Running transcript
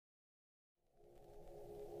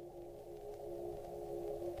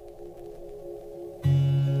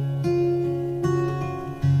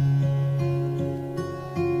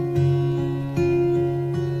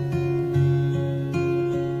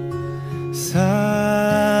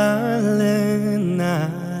Silent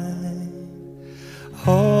night,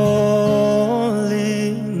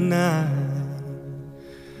 holy night,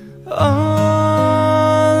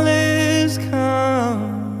 all is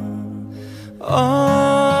calm,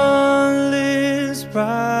 all is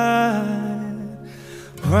bright,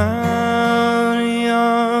 round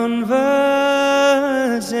yon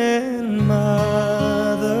virgin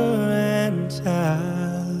mother and child,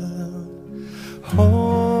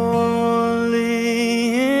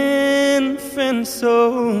 and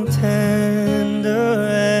so tender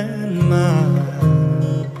and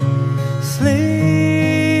mild,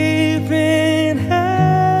 sleep in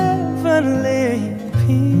heavenly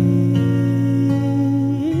peace,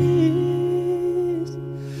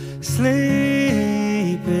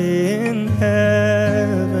 sleep in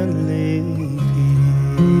heavenly peace.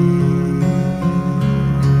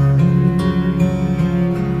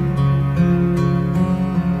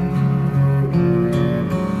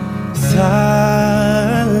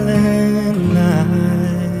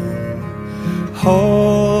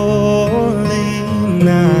 Holy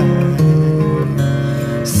night,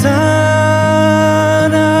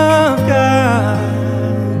 Son of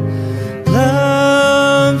God,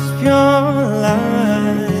 love's pure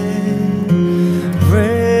light,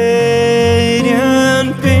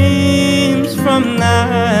 radiant beams from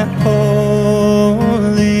thy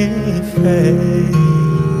holy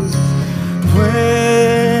face,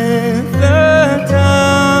 with the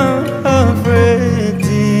dawn of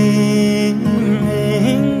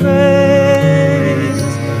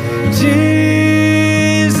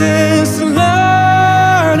Jesus,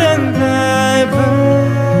 Lord, and thy birth.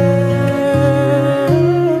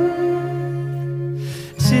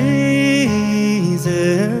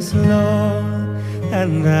 Jesus, Lord,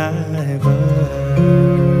 and thy birth.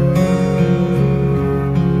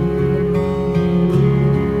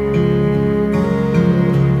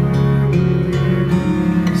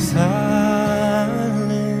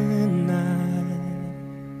 Silent night,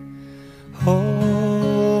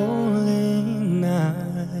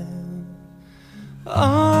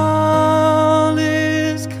 all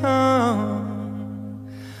is calm,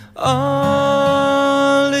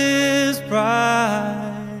 all is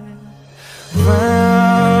bright,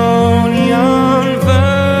 round yon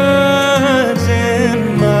virgin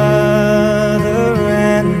mother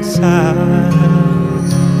and child,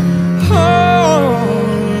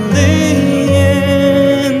 holy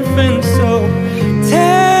infant, so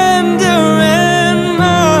tender and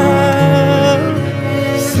mild,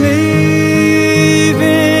 sleep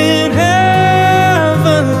in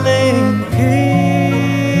heavenly peace,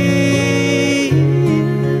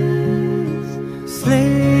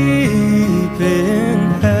 sleep in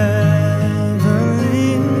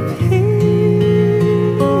heavenly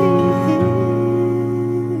peace,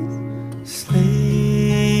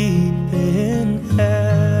 sleep in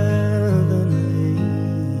heavenly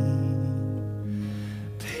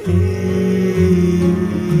peace.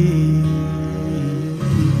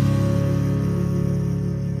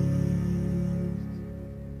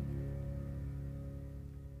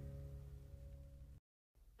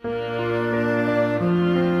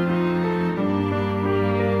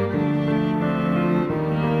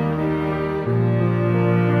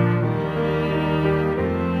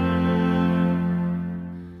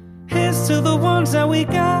 Here's to the ones that we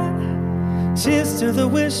got. Cheers to the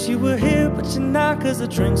wish you were here, but you're not, 'cause the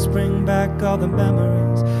drinks bring back all the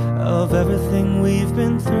memories of everything we've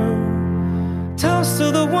been through. Toast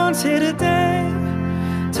to the ones here today,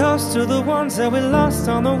 toast to the ones that we lost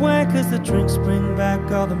on the way, 'cause the drinks bring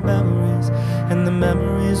back all the memories, and the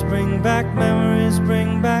memories bring back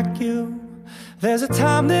you. There's a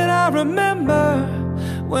time that I remember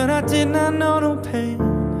when I did not know no pain,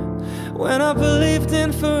 when I believed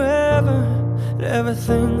in forever, that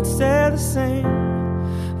everything would stay the same.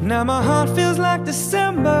 Now my heart feels like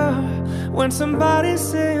December when somebody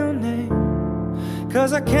say your name,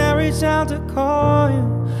 'cause I can't reach out to call you,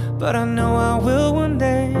 but I know I will one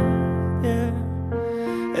day, yeah.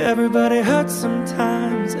 Everybody hurts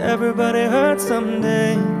sometimes, everybody hurts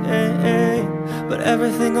someday, hey, hey. But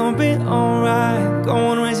everything gon' be alright. Go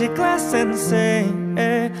on, raise your glass and say,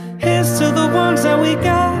 hey. Here's to the ones that we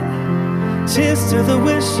got. Cheers to the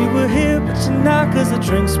wish you were here, but you're not, 'cause the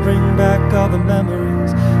drinks bring back all the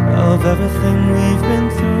memories of everything we've been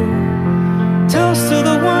through. Toast to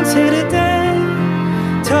the ones here today,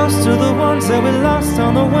 toast to the ones that we lost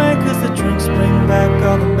on the way, 'cause the drinks bring back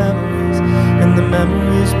all the memories, and the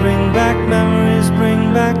memories bring back you.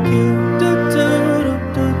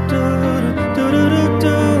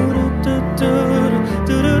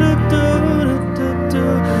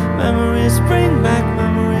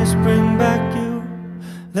 Memories bring back you.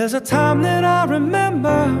 There's a time that I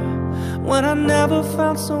remember when I never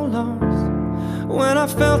felt so lost, when I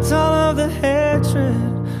felt all of the hatred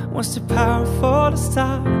was too powerful to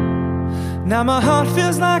stop. Now my heart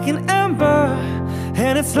feels like an ember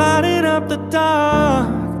and it's lighting up the dark.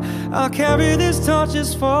 I'll carry these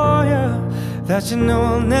torches for you that you know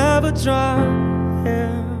I'll never drop.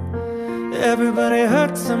 Yeah. Everybody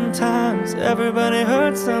hurts sometimes, everybody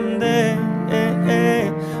hurts someday,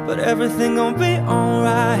 but everything gon' be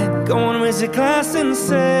alright. Go on, raise your glass and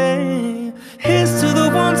say, here's to the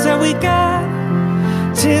ones that we got.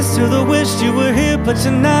 Cheers to the wish you were here but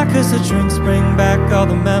you're not, 'cause the drinks bring back all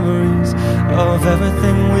the memories of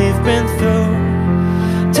everything we've been through.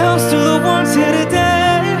 Toast to the ones here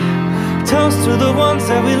today, toast to the ones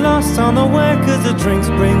that we lost on the way, 'cause the drinks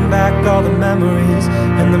bring back all the memories,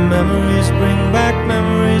 and the memories bring back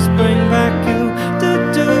you. Do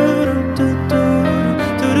do do do do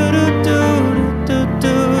do do do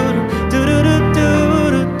do do do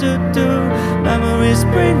do do do. Memories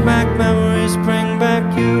bring back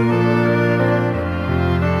you.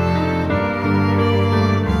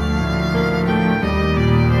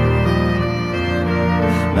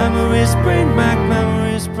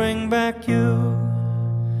 Memories bring back you.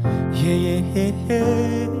 Yeah, yeah, yeah,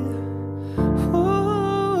 yeah.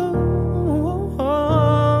 Ooh,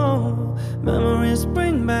 oh. Memories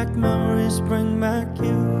bring back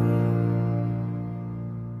you.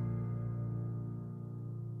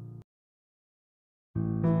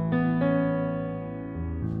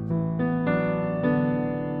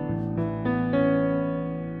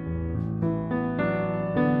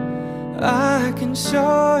 I can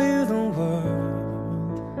show you the world,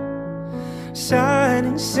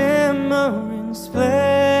 shining, shimmering,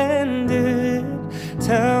 splendid.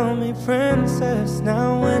 Tell me, princess,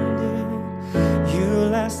 now when did you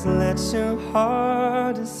last let your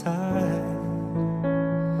heart decide?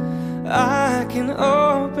 I can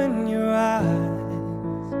open your eyes,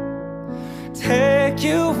 take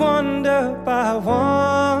you wonder by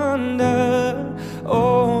wonder,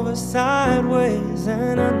 over, sideways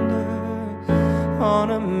and under,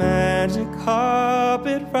 on a magic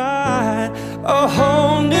carpet ride. A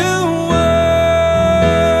whole new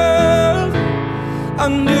world, a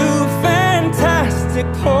new fantastic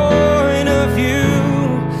point of view.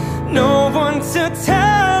 No one to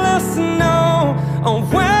tell us no on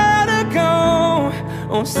where to go,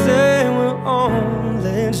 or say we're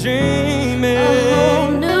only dreaming. A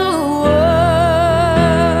whole new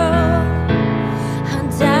world, a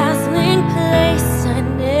dazzling place I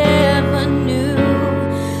never knew.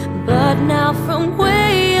 But now from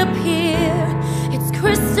way up here, it's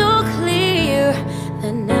crystal clear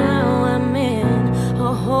that now I'm in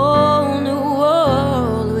a whole new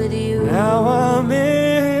world with you. Now I'm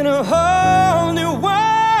in a whole new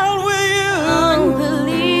world with you.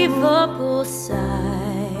 Unbelievable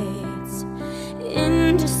sights,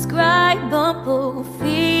 indescribable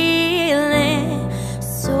feeling,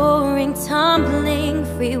 soaring, tumbling,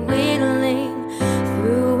 freewheeling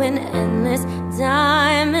through an endless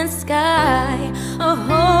diamond sky. A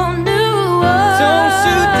whole new world. Don't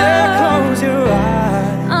you dare close your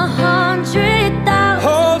eyes. 100,000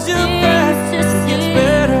 Hold your breath, things to it see. gets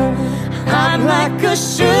better. I'm like a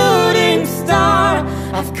shooting star,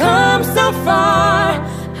 I've come so far,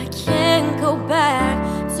 I can't go back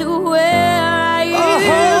to where I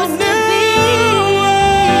used to be.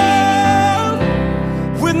 World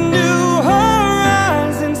with new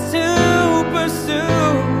horizons to pursue.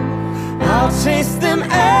 I'll chase them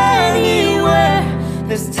anywhere,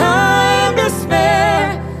 there's time to spare.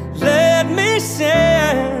 Let me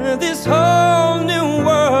share this whole new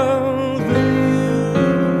world with you.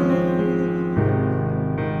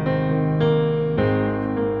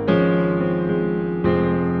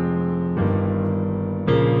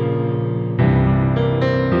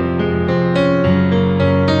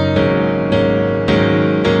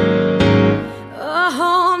 A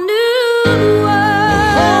whole new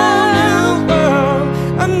world,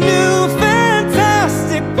 A new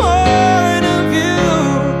fantastic point of view.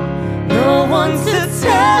 No one to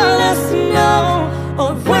tell us no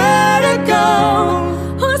or where to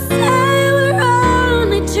go, or say we're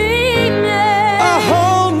only dreaming. a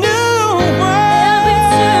whole new Every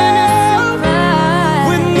turn a world surprise,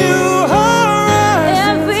 with new horizons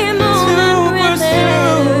every to moment pursue.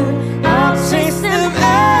 relive. I'll chase them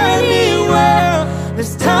anywhere,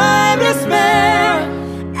 there's time to spare.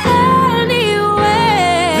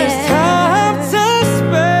 Anywhere, There's time to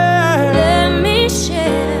spare. let me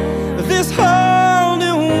share This whole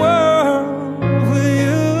new world with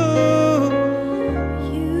you.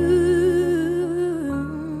 you.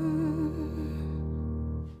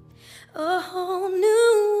 A whole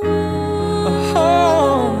new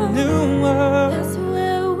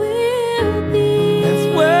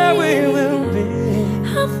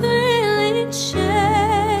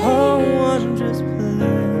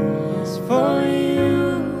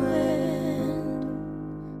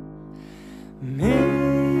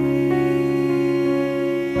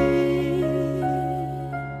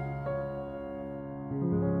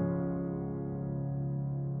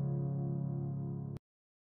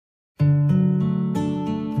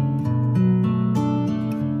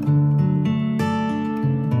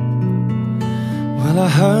I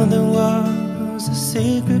heard there was a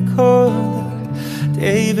secret chord that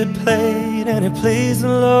David played and it pleased the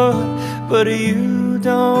Lord. But you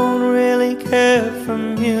don't really care for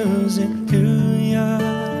music, do ya?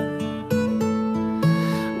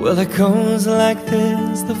 Well, it goes like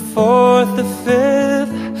this: the fourth, the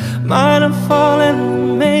fifth, minor fall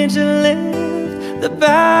and major lift, the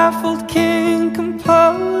baffled king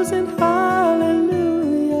composing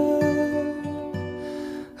hallelujah,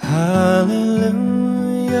 hallelujah,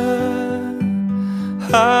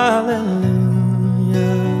 hallelujah,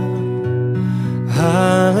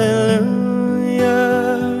 hallelujah,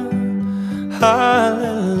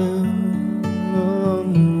 hallelujah.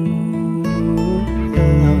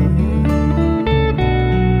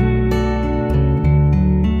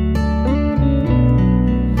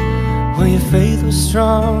 Well, your faith was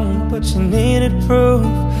strong, but you needed proof.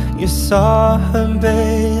 You saw her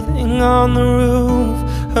bathing on the roof.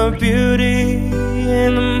 Her beauty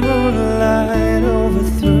in the moonlight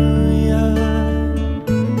overthrew you.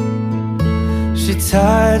 She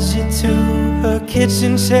tied you to her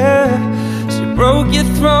kitchen chair. She broke your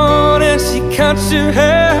throat and she cut your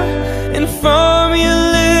hair. And from your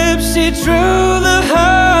lips she drew the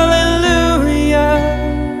hallelujah,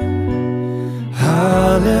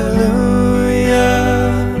 hallelujah,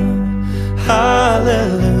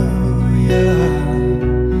 hallelujah,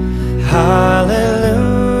 hallelujah, hallelujah.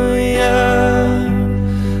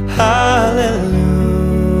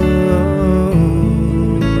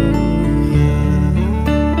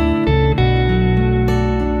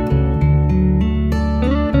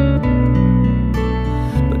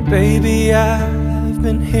 But baby, I've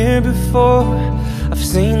been here before. I've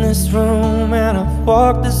seen this room and I've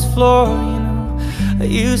walked this floor. You know, I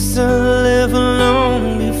used to live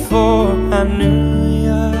alone before I knew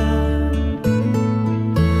ya.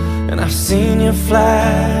 And I've seen your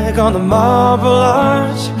flag on the marble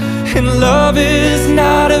arch. And love is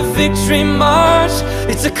not a victory march.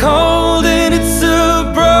 It's a cold and it's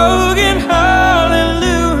a broken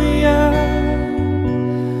hallelujah,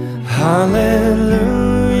 hallelujah,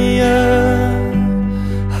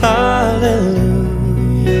 hallelujah,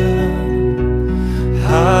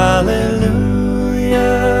 hallelujah,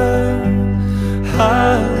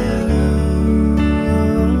 hallelujah.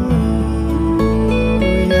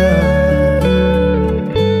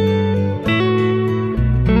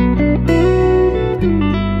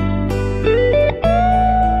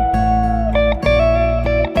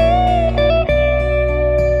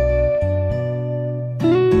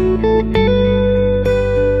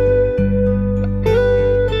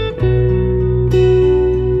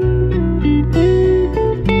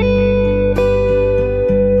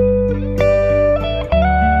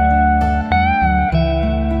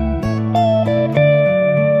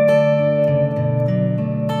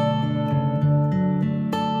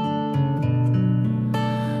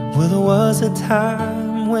 Well, there was a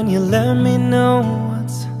time when you let me know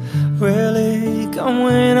what's really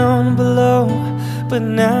going on below. But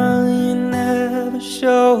now you never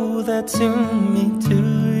show that to me, do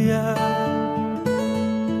ya?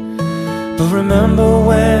 But remember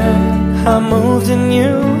when I moved in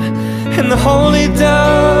you, and the holy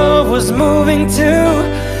dove was moving too,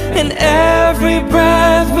 and every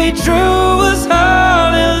breath we drew was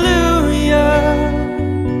hallelujah,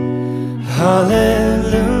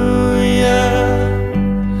 hallelujah,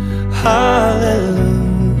 hallelujah,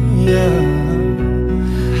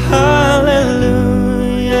 hallelujah,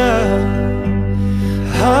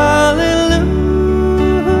 hallelujah,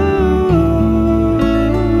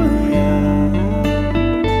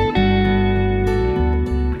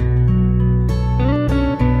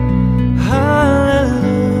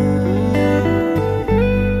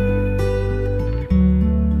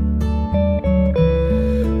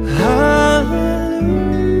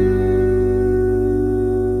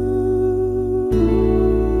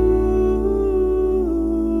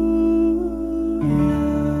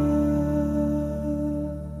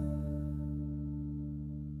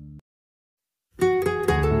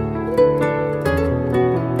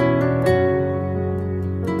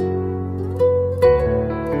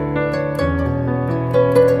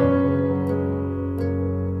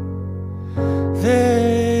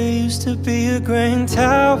 to be a grain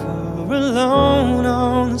tower alone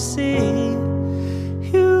on the sea.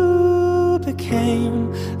 You became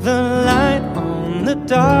the light on the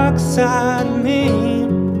dark side of me.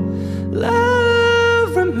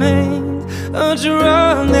 Love remained a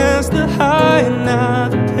drug that's the high and not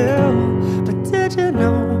the pill. But did you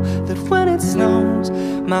know that when it snows,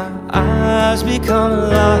 my eyes become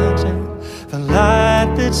large and the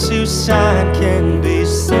light that you shine can be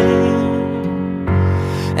seen?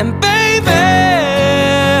 And baby,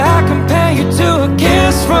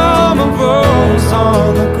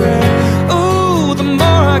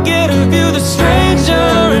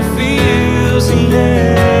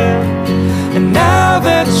 yeah. And now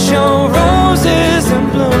that your rose is in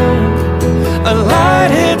bloom, a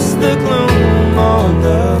light hits the gloom on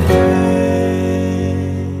the grave.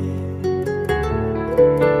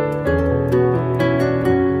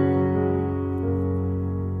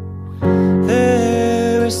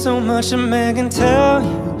 There is so much a man can tell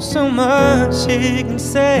you, so much he can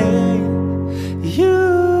say.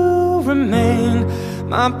 You remain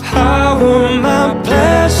my power, my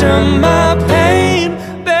pleasure, my pain,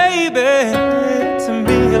 baby. To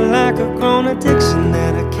me you're like a grown addiction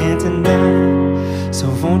that I can't deny. So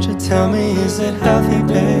won't you tell me, is it healthy,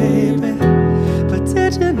 baby? But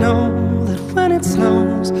did you know that when it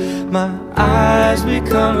snows, my eyes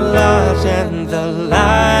become large and the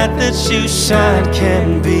light that you shine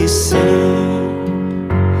can be seen?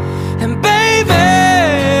 And baby,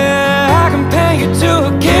 I compare you to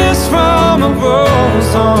a kiss from a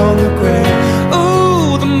rose on the grave.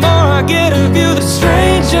 Ooh, the more I get of you, the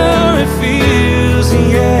stranger it feels,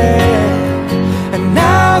 yeah. And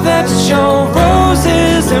now that your rose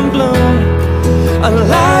is in bloom, a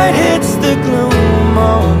light hits the gloom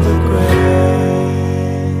on the grave.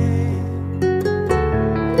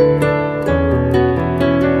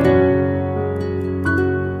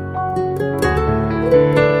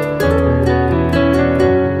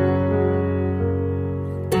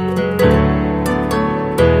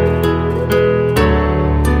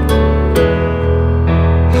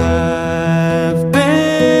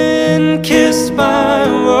 Kissed by a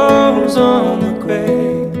rose on the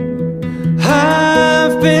grave.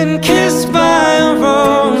 I've been kissed by a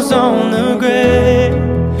rose on the grave.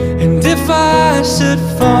 And if I should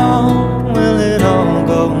fall, will it all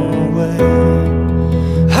go away?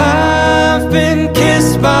 I've been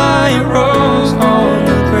kissed by a rose on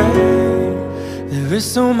the grave. There is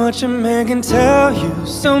so much a man can tell you,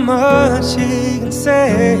 so much he can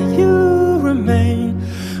say. You remain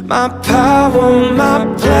my power, my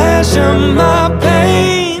pleasure, my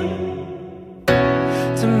pain.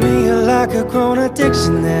 To me you're like a grown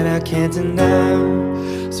addiction that I can't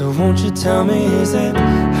deny. So won't you tell me, is it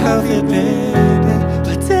healthy, baby?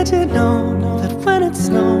 But did you know that when it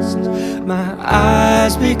snows, my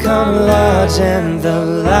eyes become large and the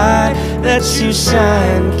light that you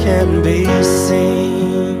shine can be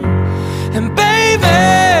seen? And baby,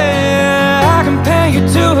 I compare you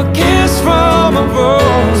to a kiss from a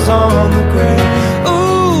rose on the grave.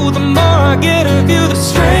 Ooh, the more I get of you, the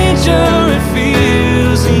stranger it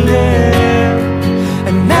feels, yeah.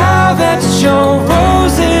 And now that your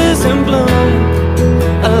rose is in bloom,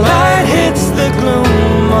 a light hits the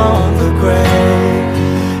gloom on the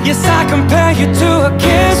grave. Yes, I compare you to a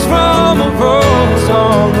kiss from a rose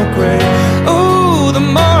on the grave. Ooh, the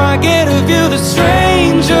more I get of you, the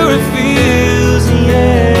stranger it feels,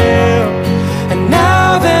 yeah. And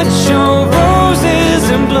now that your rose is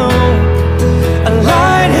in bloom, a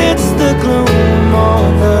light hits the gloom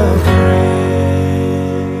on the grave.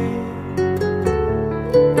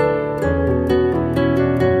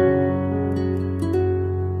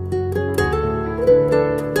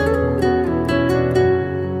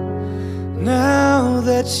 Now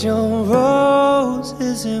that your rose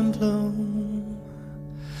is in bloom,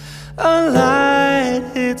 a light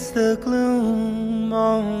hits the gloom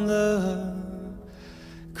on the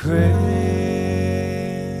grave.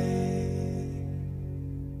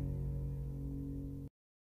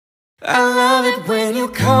 I love it when you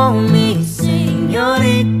call me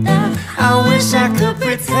señorita. I wish I could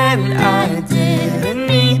pretend I didn't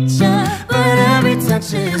need ya, but every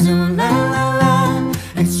touch is ooh la la la.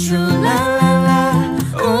 It's true la la la.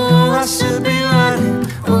 Oh, I should be running.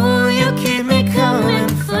 Oh, you keep me coming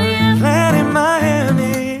for you. Planting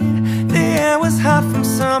Miami, the air was hot from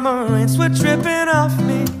summer rains were dripping off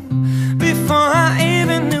me before I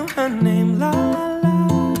even knew her name. La la la.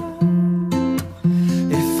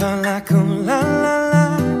 It felt like ooh la la la,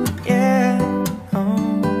 yeah.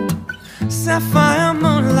 Oh, sapphire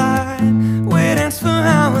moonlight, we danced for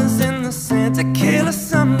hours in the sand, tequila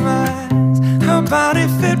sunrise. Her body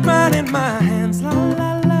fit right in my hands. La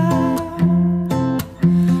la la.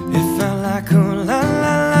 It felt like ooh la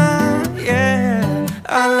la la, yeah.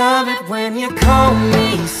 I love it when you call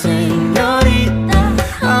me señorita.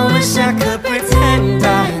 I wish I could pretend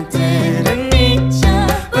I didn't need ya,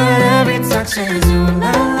 but every touch is ooh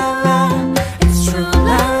la la la. It's true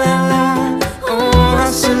la la la. Oh,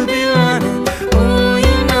 I should be running. Oh,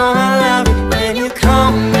 you know I love it when you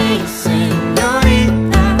call me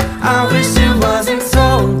señorita. I wish it wasn't so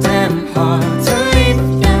damn hard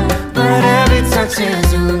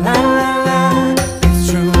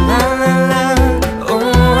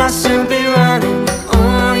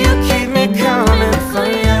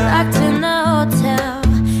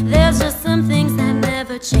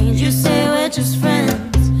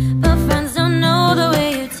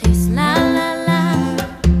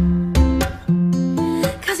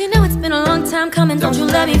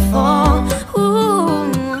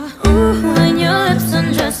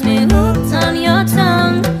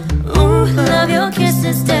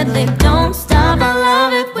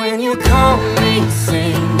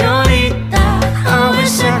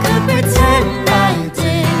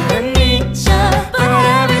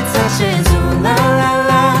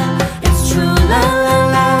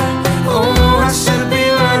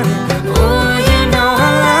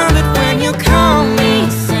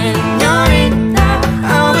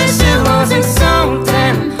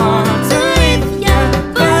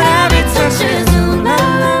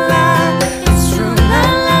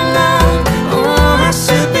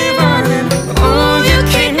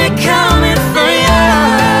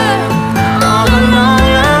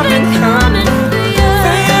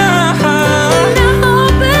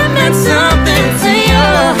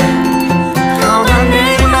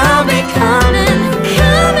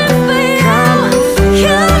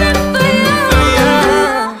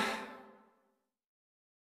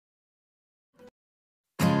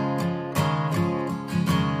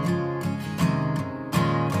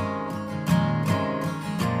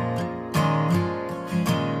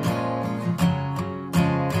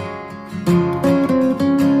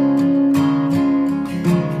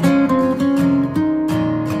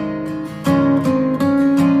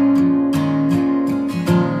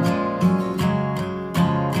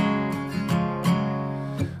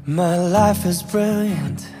life is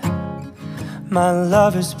brilliant, my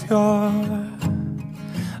love is pure.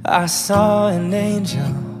 I saw an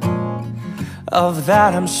angel, of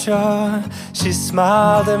that I'm sure. She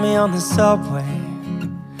smiled at me on the subway.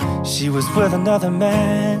 She was with another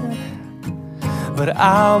man, but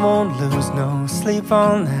I won't lose no sleep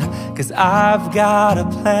on that, 'cause I've got a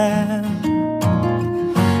plan.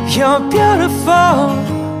 You're beautiful,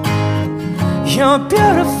 you're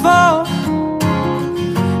beautiful,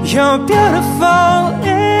 you're beautiful,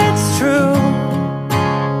 it's true.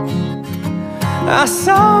 I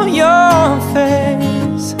saw your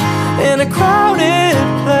face in a crowded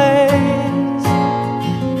place,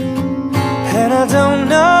 and I don't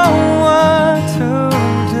know what to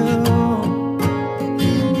do,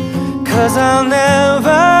 'cause I'll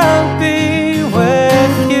never be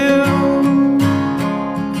with you.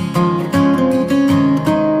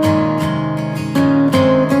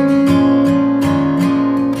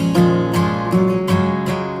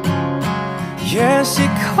 Yeah, she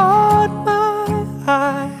caught my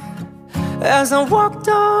eye as I walked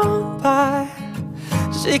on by.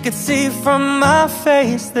 She could see from my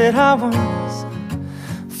face that I was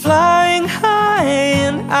flying high,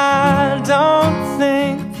 and I don't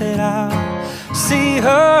think that I'll see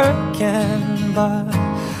her again, but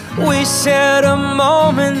we shared a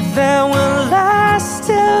moment that will last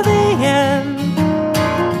till the end.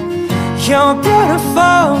 You're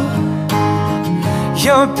beautiful,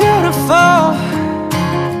 you're beautiful,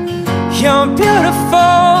 you're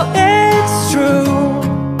beautiful, it's true.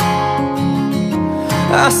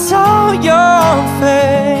 I saw your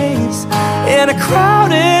face in a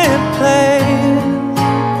crowded place,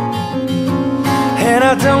 and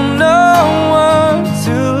I don't know what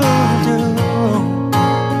to do,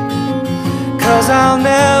 'cause I'll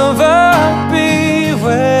never be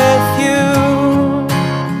with you.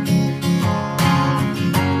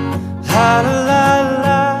 La la la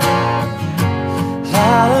la,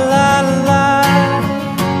 la la la,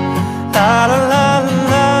 la la la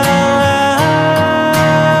la.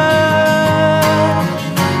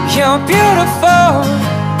 You're beautiful,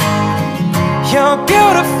 you're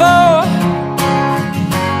beautiful,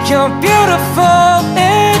 you're beautiful,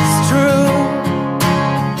 it's true.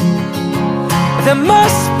 There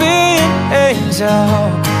must be an angel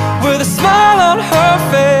with a smile on her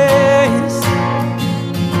face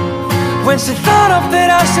when she thought of that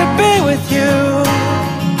I should be with you.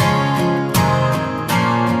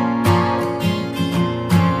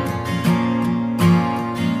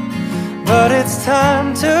 But it's time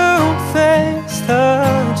to face the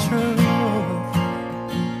truth.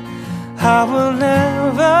 I will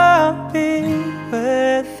never be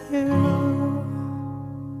with you.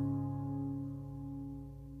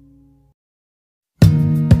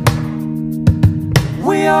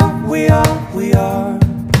 We are, we are, we are.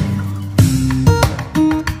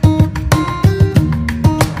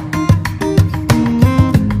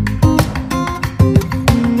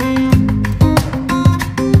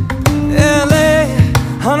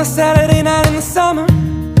 On a Saturday night in the summer,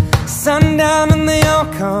 sundown and they all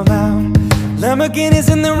come out. Lamborghinis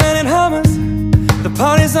and they're renting Hummers. The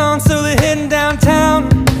party's on, so they're heading downtown.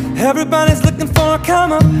 Everybody's looking for a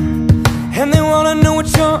come up, and they wanna know what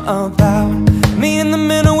you're about. Me in the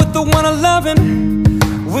middle with the one I'm loving.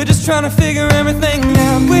 We're just trying to figure everything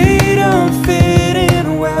out. We don't fit in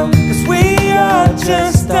well, 'cause we are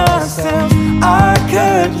just ourselves. I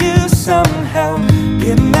could use some help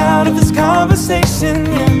getting out of this conversation.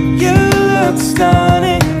 Yeah, you look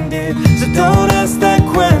stunning, dear, so don't ask that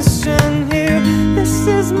question here. This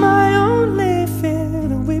is my only fear,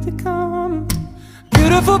 that we become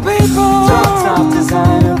beautiful people. Top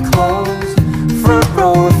designer clothes, front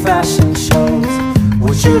row of fashion shows.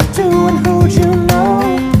 What you do and who'd you know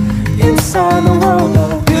inside the world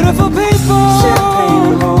of beautiful people. Champagne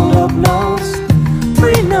and rolled up notes,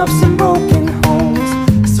 prenups and broken homes,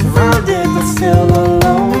 surrounded but still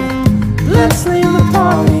alone. Let's leave the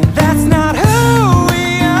party. That's not who we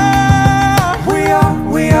are. We are,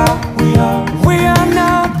 we are, we are. We are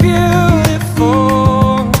not beautiful.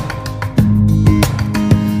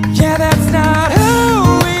 Yeah, that's not who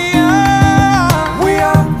we are. We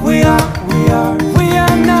are, we are, we are. We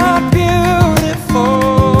are not beautiful.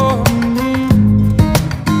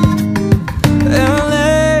 LA,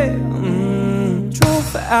 drove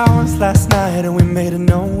for hours last night and we made it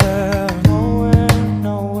nowhere.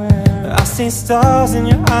 I see stars in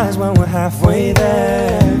your eyes when we're halfway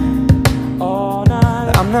there. All night,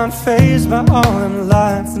 I'm not fazed by all them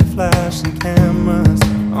lights and flashing cameras.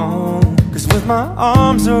 Oh, 'cause with my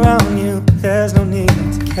arms around you, there's no need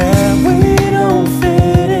to care. We don't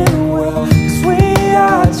fit in well, 'cause we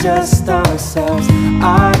are just ourselves.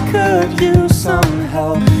 I could could use some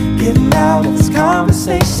help getting out of this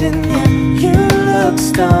conversation. Yeah, you look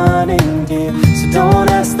stunning, dear, so don't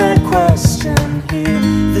ask that question here.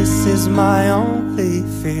 This is my only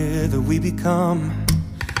fear, that we become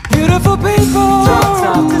beautiful people.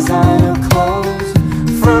 Top designer clothes,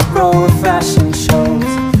 front row of fashion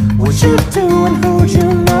shows. What you do and who'd you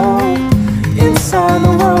know? Inside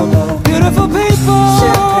the world of beautiful people.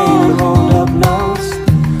 Champagne and rolled up notes,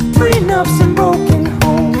 prenups and broken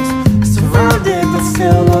homes, surrounded but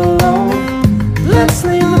still alone. Let's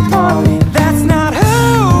leave the party. That's not who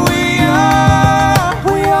we are.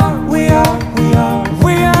 We are, we are, we are.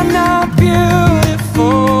 We are not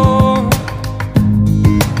beautiful.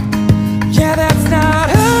 Yeah, that's not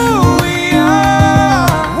who we are.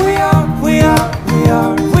 We are, we are, we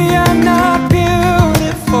are. We are not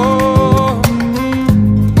beautiful.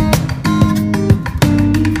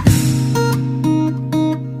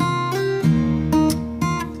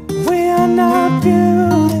 We are not beautiful.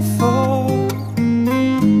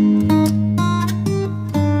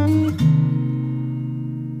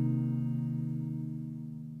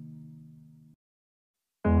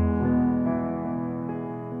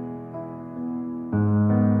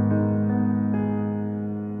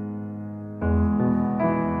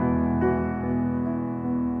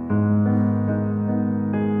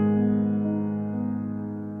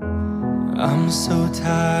 I'm so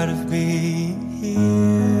tired of being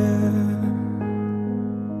here,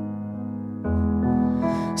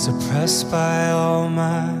 suppressed by all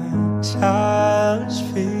my childish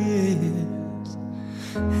fears.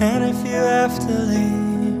 And if you have to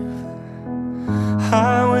leave,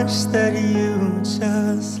 I wish that you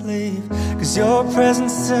just leave, 'cause your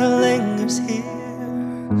presence still lingers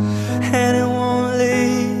here, and it won't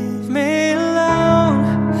leave me alone.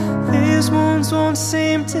 These wounds won't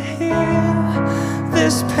seem to heal.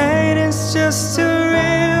 This pain is just too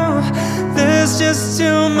real. There's just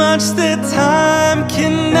too much that time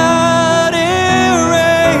cannot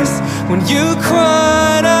erase. When you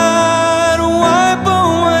cried, I'd wipe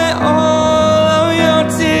away all of your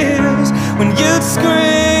tears. When you'd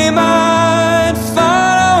scream, I'd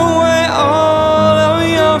fight away all of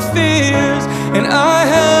your fears. And I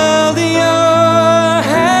held your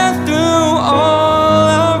hand through all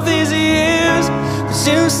of these years, but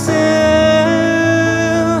you still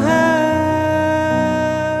have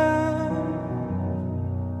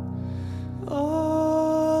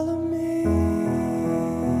all of me.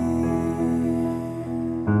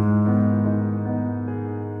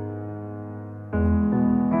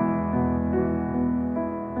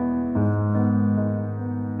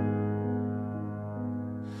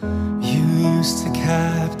 You used to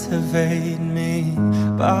captivate me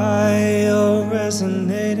by your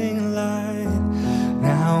resonating light.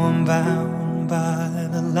 Now I'm bound by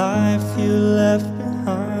the life you left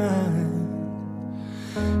behind.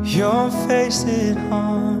 Your face, it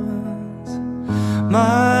haunts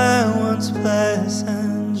my once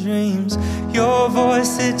pleasant dreams. Your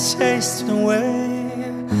voice, it chased away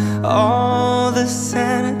all the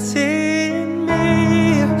sanity in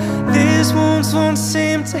me. These wounds won't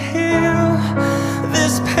seem to heal.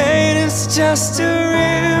 This pain is just too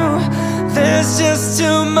real. There's just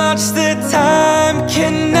too much that time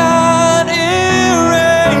cannot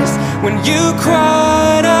erase. When you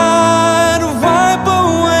cried, I'd wipe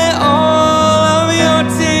away all of your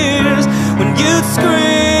tears. When you'd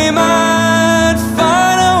scream, I'd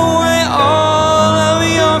fight away all of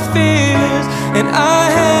your fears. And I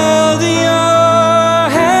held your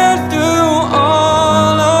hand through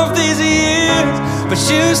all of these years, but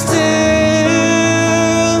you still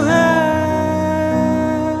have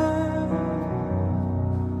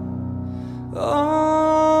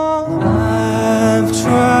all. I've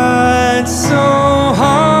tried so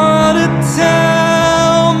hard to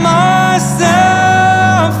tell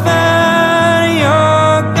myself that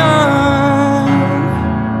you're gone,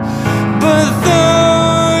 but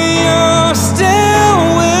though you're still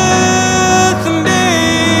with me,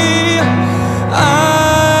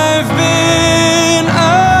 I've been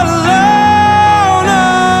alone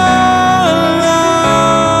all along.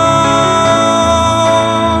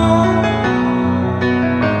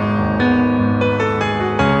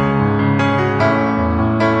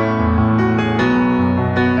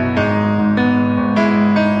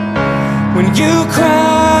 When you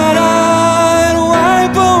cried, I'd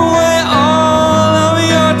wipe away all of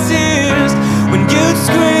your tears. When you'd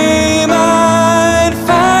scream, I'd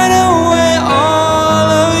fight away all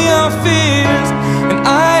of your fears. And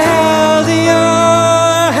I held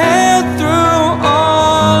your hand through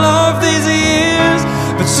all of these years,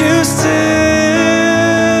 but you still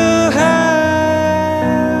have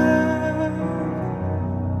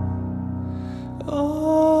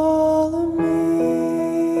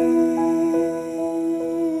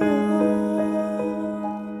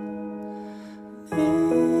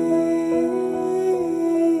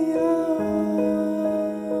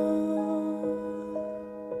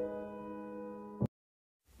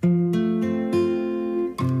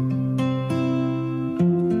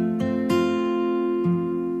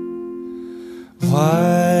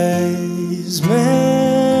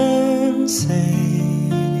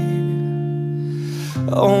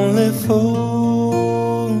only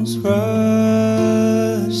fools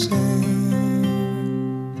rush in,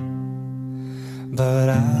 but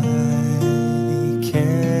I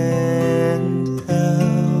can't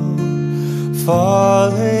help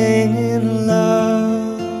falling in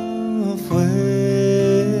love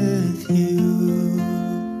with you.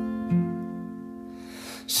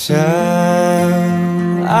 Shall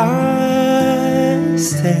I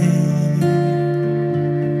stay?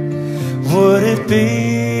 Would it be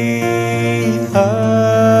a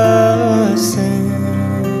sin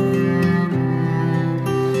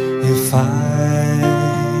if I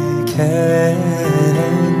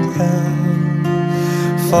can't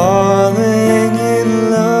help falling in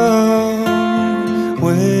love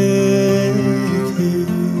with you?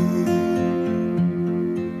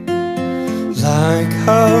 Like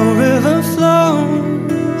a river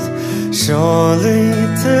flows surely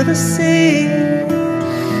to the sea,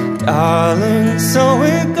 darling, so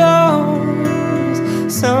it goes.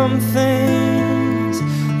 Some things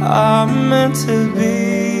are meant to be.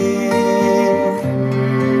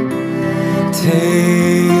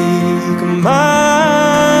 Take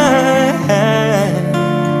my hand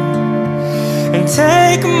and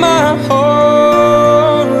take my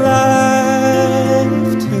whole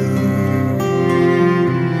life too,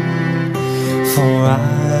 for I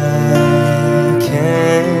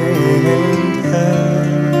can't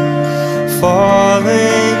help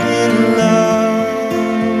falling in love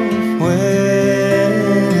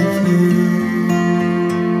with you.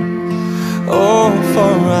 Oh,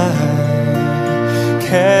 for I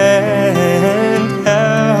can't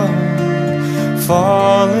help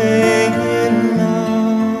falling in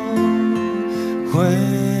love with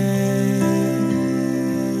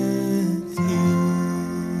you.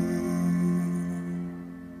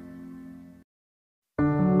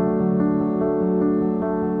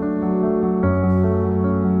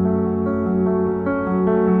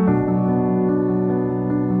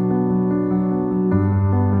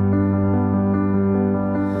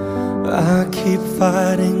 I keep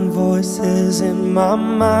fighting voices in my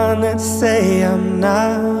mind that say I'm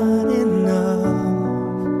not enough.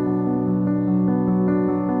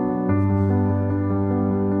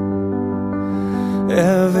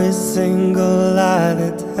 Every single lie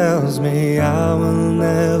that tells me I will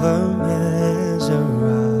never measure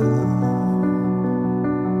up.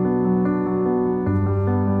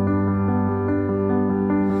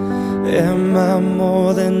 Am I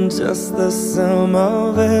more than just the sum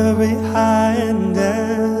of every high and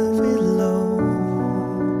every low?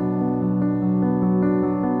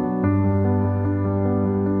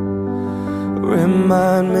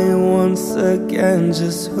 Remind me once again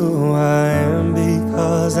just who I am,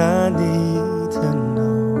 because I need to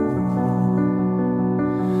know.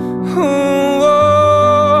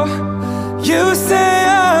 Oh, you say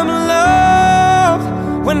I'm loved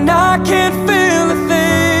when I can't feel a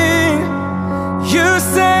thing. You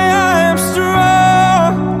say I am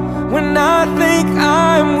strong when I think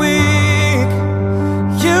I'm weak.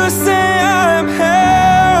 You say I am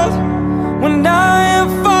held when I am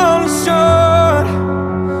falling short,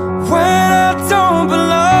 when I don't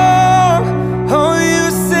belong. Oh, you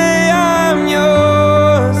say I'm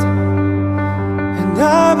yours, and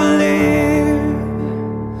I believe,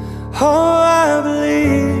 oh, I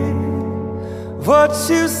believe what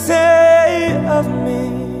you say of me.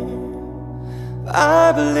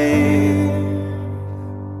 I believe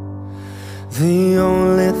the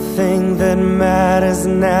only thing that matters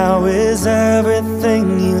now is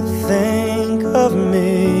everything you think of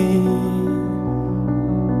me.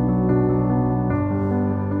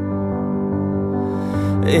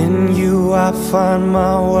 In you I find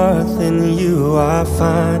my worth, in you I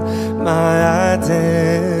find my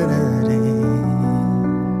identity.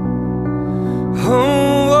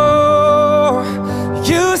 Oh,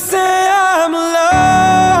 you say I'm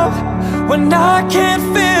loved when I can't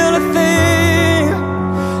feel a thing.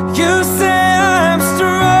 You say I'm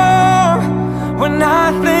strong when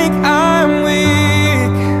I think I'm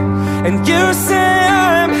weak. And you say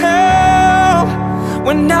I'm held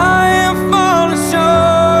when I am falling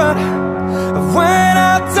short, when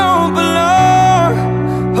I don't belong.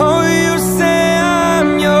 Oh, you say I'm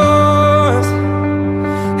yours,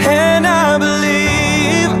 and I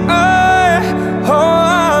believe, I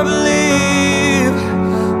believe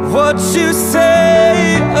what you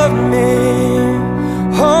say of me.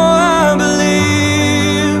 Oh, I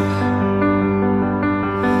believe,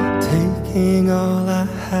 taking all I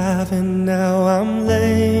have and now I'm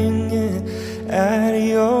laying it at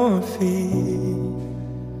your feet.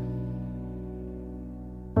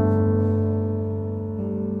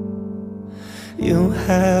 You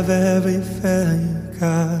have every failure,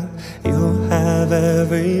 God, you'll have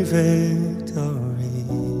every victory.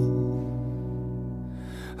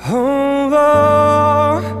 Oh,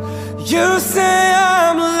 you say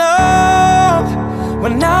I'm loved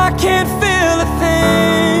when I can't feel a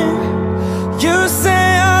thing. You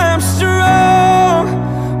say I'm strong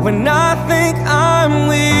when I think I'm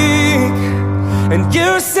weak. And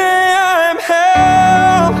you say I'm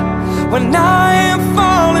held when I am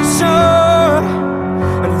falling short,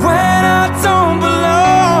 and when I don't belong.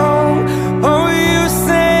 Oh, you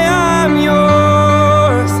say I'm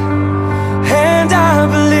yours, and I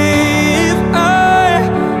believe,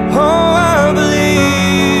 I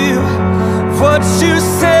believe what you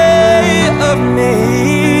say of me.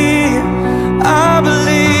 I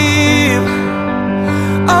believe,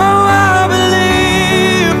 oh, I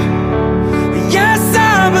believe, yes, I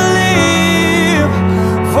believe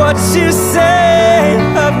what you say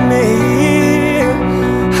of me.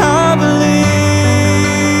 I believe.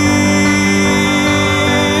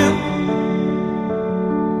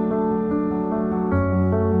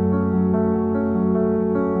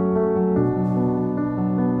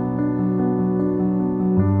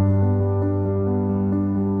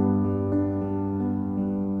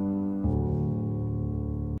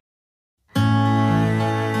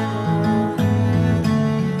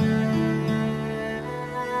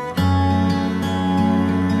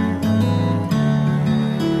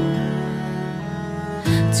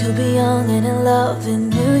 To be young and in love in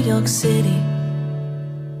New York City,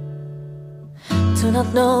 to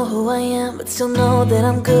not know who I am but still know that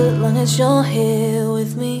I'm good long as you're here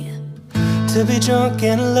with me. To be drunk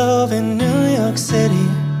and in love in New York City,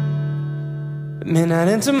 midnight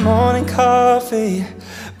into morning coffee,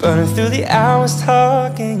 burning through the hours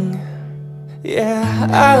talking. Yeah,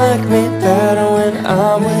 I like me better when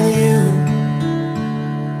I'm with you.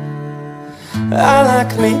 I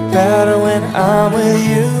like me better when I'm with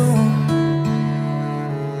you.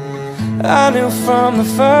 I knew from the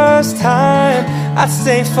first time I'd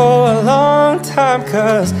stay for a long time,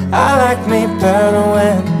 'cause I like me better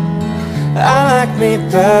when, I like me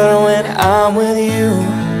better when I'm with you.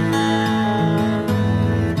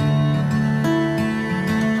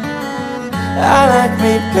 I like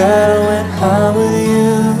me better when I'm with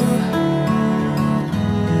you.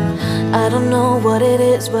 I don't know what it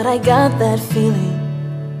is, but I got that feeling.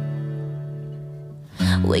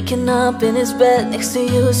 Waking up in his bed next to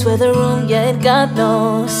you, swear the room, yeah, it got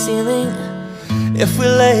no ceiling. If we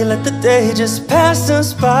lay, let the day just pass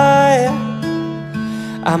us by.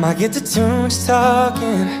 I might get to too much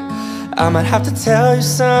talking, I might have to tell you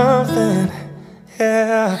something.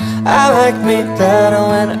 Yeah, I like me better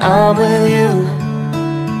when I'm with you.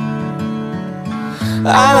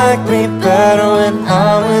 I like me better when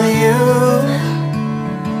I'm with you.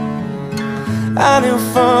 I knew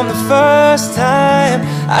from the first time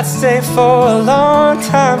I'd stay for a long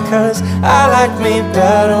time, 'cause I like me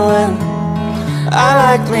better when, I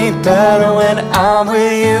like me better when I'm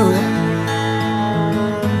with you.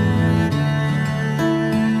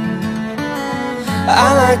 I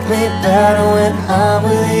like me better when I'm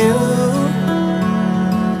with you.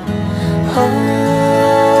 Oh.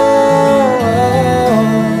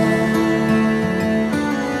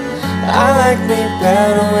 I like me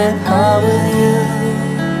better when I'm with you.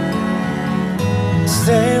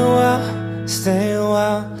 Stay a while, stay a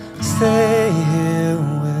while, stay here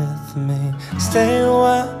with me. Stay a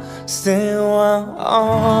while, stay a while,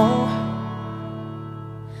 oh.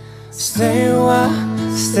 Stay a while,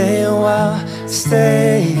 stay a while,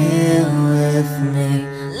 stay here with me.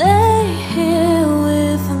 Lay here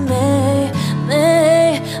with me,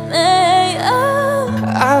 oh.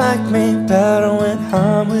 I like me better when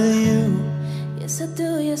I'm with you.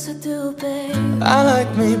 Yes I do, babe. I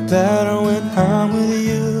like me better when I'm with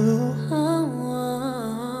you.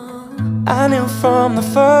 I knew from the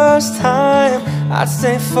first time I'd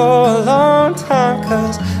stay for a long time,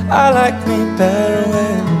 'cause I like me better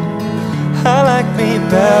when, I like me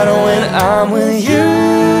better when I'm with you.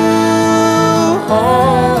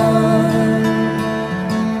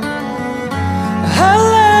 I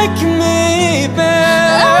like me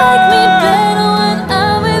better. I like me better when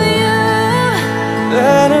I'm with you.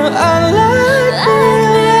 Better, I like me.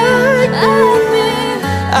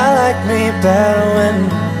 I like me better when,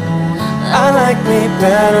 I like me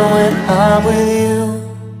better when I'm with you.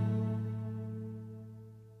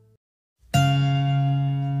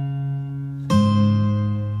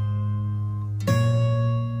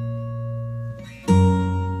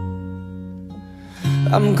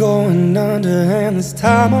 I'm going under, and this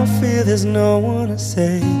time I feel there's no one to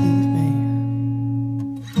save me.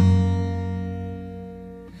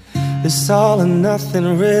 This all or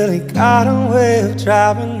nothing really got a way of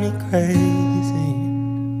driving me crazy.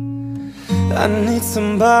 I need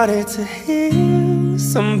somebody to hear,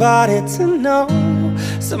 somebody to know,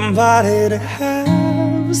 somebody to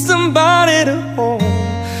have, somebody to hold.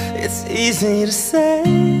 It's easy to say,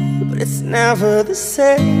 but it's never the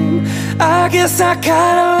same. I guess I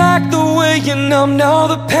kinda like the way you numbed all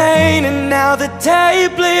the pain, and now the day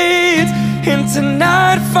bleeds into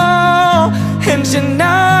nightfall, and you're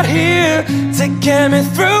not here to get me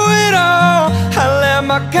through it all. I let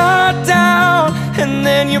my guard down, and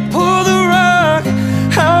then you pull the rug.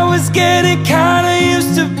 I was getting kinda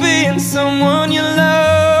used to being someone you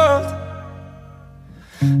loved.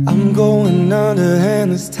 I'm going under,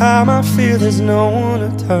 and this time I feel there's no one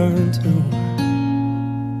to turn to.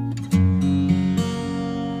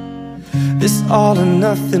 This all or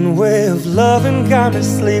nothing way of loving got me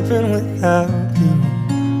sleeping without you.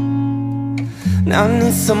 Now I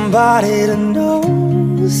need somebody to know,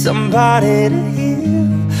 somebody to hear,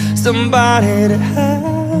 somebody to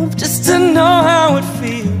have, just to know how it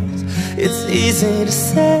feels. It's easy to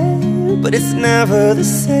say, but it's never the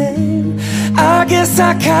same. I guess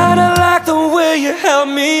I kinda like the way you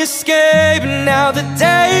helped me escape. Now the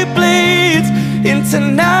day bleeds into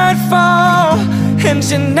nightfall, and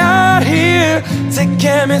you're not here to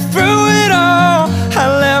get me through it all. I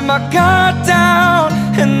let my guard down,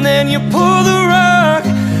 and then you pull the rug.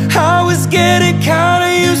 I was getting kinda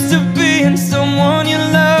used to being someone you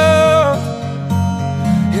loved,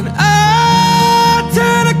 and I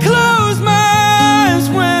tend to close my eyes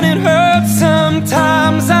when it hurts.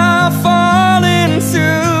 Sometimes I fall into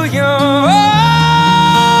your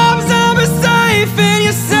arms. I'll be safe in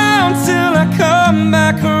your sound till I come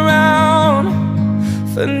back around.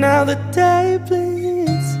 For now the day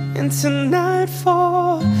bleeds into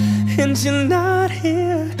nightfall, and you're not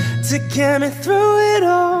here to get me through it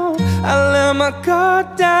all. I let my guard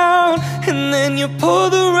down, and then you pull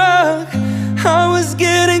the rug. I was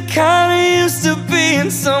getting kinda used to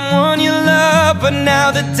being someone you love, but now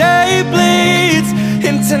the day bleeds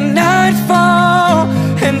into nightfall,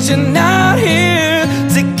 and you're not here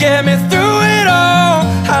to get me through it all.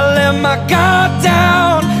 I let my guard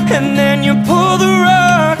down, and then you pull the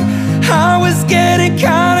rug. I was getting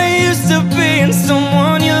kinda used to being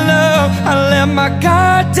someone you love. I let my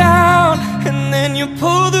guard down, and then you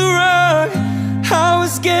pull the rug. I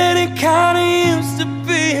was getting kinda used to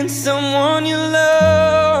being someone you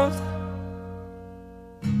loved.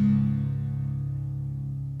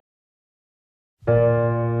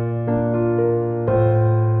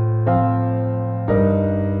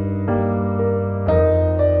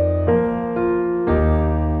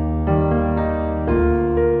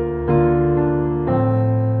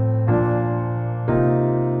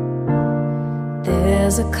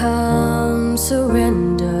 There's a calm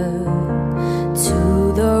surrender to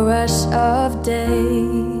the rush of day,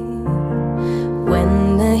 when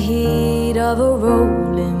the heat of a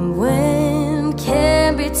rolling wind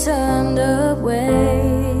can't be turned away.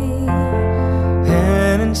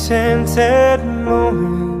 An enchanted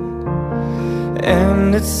moment, and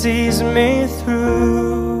it sees me through.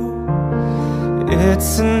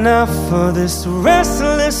 It's enough for this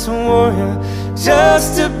restless warrior just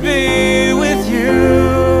to be with you.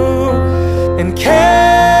 And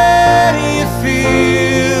can you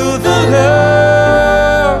feel the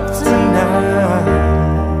love tonight?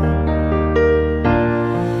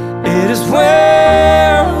 It is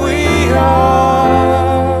where we are.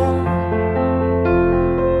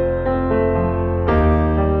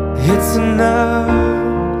 It's enough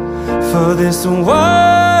for this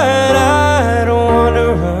wide-eyed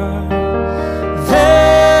wanderer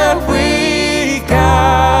that we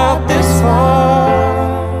got this far.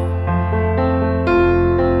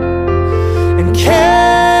 And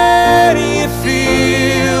can you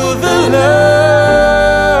feel the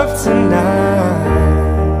love tonight?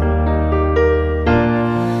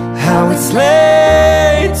 How it's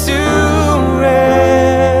laid to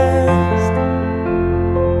rest.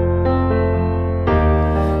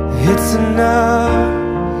 It's enough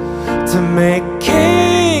to make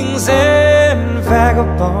kings and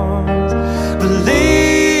vagabonds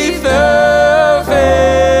believe the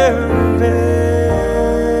very best.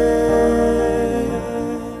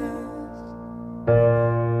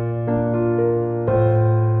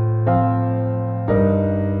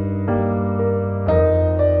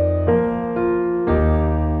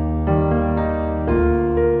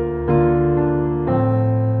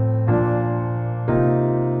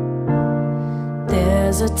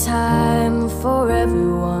 There's a time for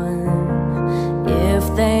everyone if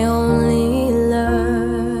they only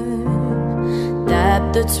learn that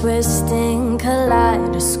The twisting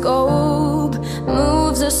kaleidoscope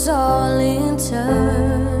moves us all in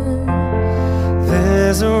turn.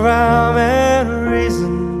 There's a rhyme and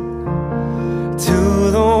reason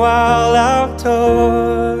to the wild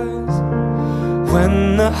outdoors.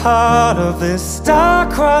 When the heart of this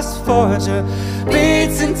star-crossed forger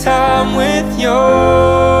beats in time with yours.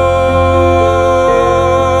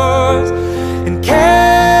 And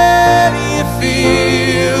can you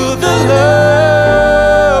feel the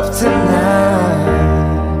love tonight?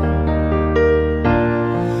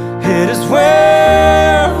 It is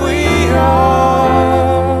where we are.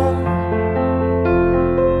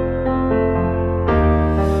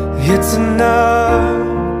 It's enough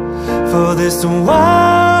for this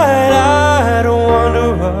wide-eyed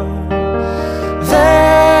wanderer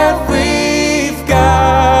that we've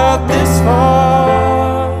got this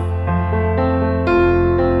far.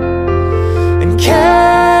 And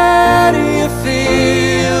can you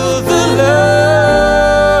feel the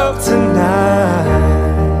love tonight?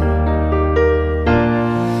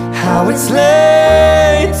 How it's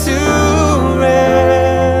laid to rest.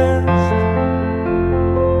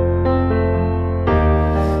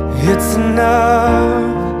 It's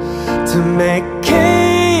enough to make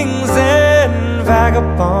kings and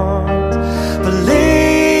vagabonds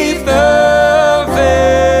believe the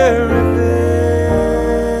very best.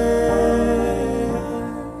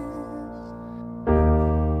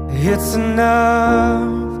 It's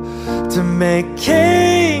enough to make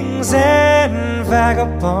kings and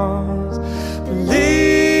vagabonds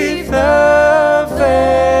believe the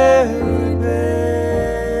very best.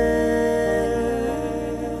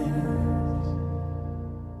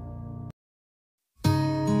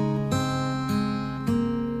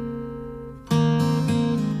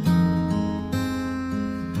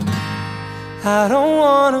 I don't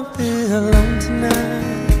wanna be alone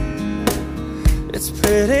tonight. It's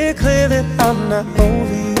pretty clear that I'm not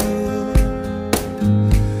over you.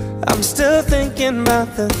 I'm still thinking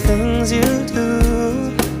about the things you do.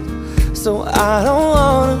 So I don't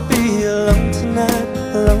wanna be alone tonight,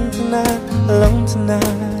 alone tonight, alone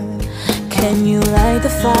tonight. Can you light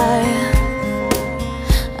the fire?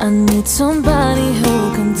 I need somebody who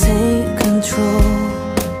can take control.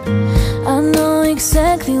 I know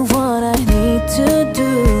exactly what I need to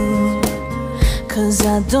do, 'cause I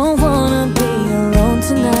don't wanna be alone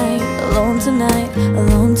tonight, alone tonight,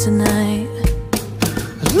 alone tonight.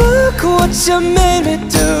 Look what you made me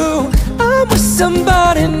do. I'm with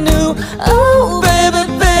somebody new. Oh baby,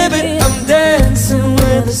 baby, I'm dancing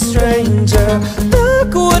with a stranger.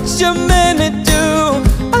 Look what you made me do.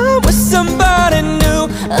 I'm with somebody new.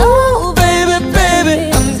 Oh baby, baby,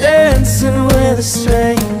 I'm dancing with a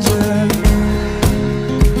stranger.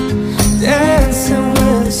 Dancing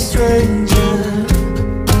with a stranger.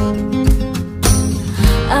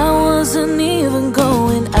 I wasn't even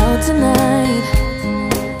going out tonight,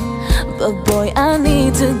 but boy, I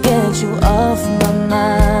need to get you off my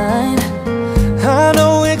mind. I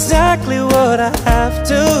know exactly what I have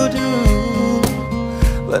to do,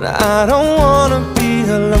 but I don't wanna be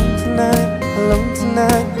alone tonight, alone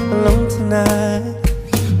tonight, alone tonight.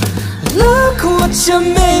 Look what you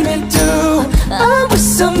made me do. I'm with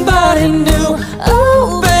somebody new. Oh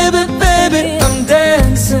baby, baby, I'm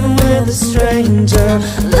dancing with a stranger.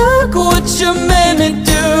 Look what you made me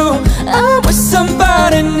do. I'm with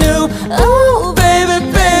somebody new. Oh baby,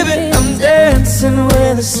 baby, I'm dancing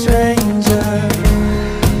with a stranger.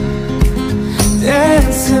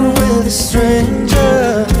 Dancing with a stranger.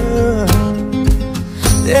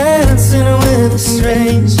 Dancing with a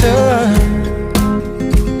stranger.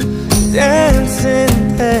 Dancing,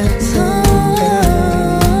 dancing,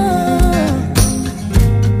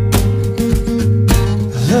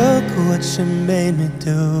 look what you made me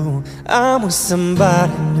do. I'm with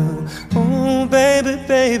somebody new. Oh baby,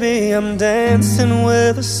 baby, I'm dancing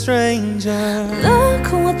with a stranger.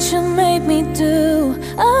 Look what you made me do.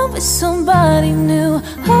 I'm with somebody new.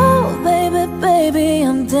 Oh baby, baby,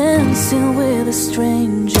 I'm dancing with a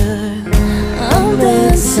stranger. I'm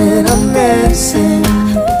dancing, I'm dancing.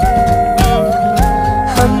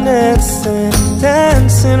 I'm dancing,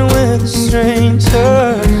 dancing with a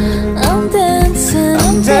stranger. I'm dancing,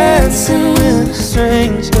 I'm dancing with a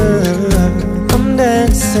stranger. I'm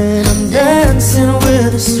dancing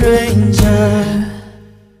with a stranger.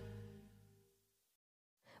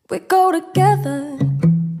 We go together,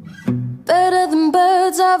 better than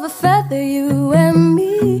birds of a feather, you and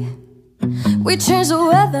me. We change the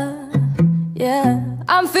weather, yeah.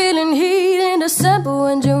 I'm feeling heat in December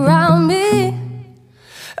when you're around me.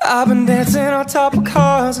 I've been dancing on top of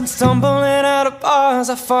cars and stumbling out of bars.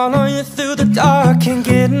 I follow you through the dark, can't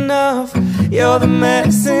get enough. You're the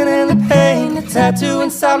medicine and the pain, the tattoo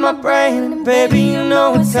inside my brain. And baby, you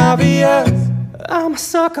know it's obvious, I'm a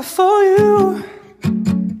sucker for you.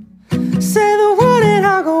 Say the word and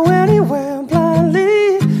I'll go anywhere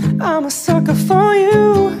blindly. I'm a sucker for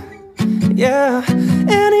you, yeah.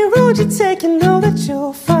 Any road you take, you know that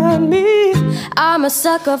you'll find me. I'm a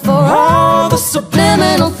sucker for all the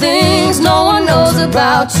subliminal things no one knows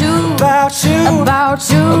about you. About you, about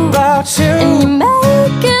you, about you. And you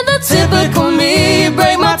make it the typical me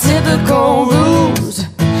break my typical rules.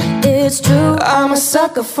 It's true, I'm a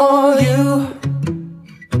sucker for you.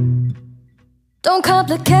 Don't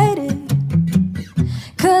complicate it,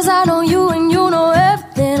 'cause I know you and you know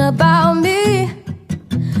everything about me.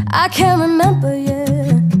 I can't remember,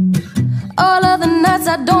 yeah, all of the nights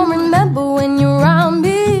I don't remember when you're around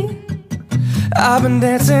me. I've been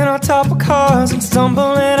dancing on top of cars and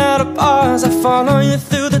stumbling out of bars. I follow you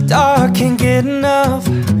through the dark, can't get enough.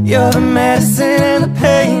 You're the medicine and the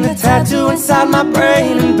pain, the tattoo inside my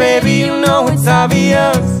brain. And baby, you know it's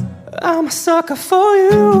obvious, I'm a sucker for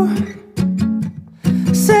you.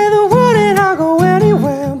 Say the word and I'll go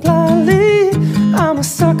anywhere blindly. I'm a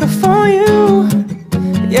sucker for you,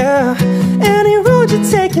 yeah. Any road you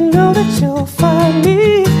take, you know that you'll find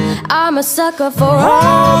me. I'm a sucker for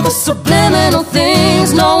all the subliminal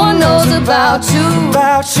things no one knows about you.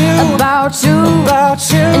 About you, about you, about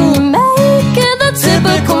you. And you make it the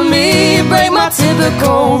typical me break my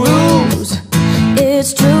typical rules.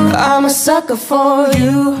 It's true, I'm a sucker for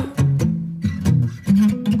you.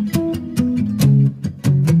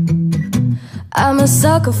 I'm a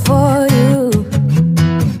sucker for you.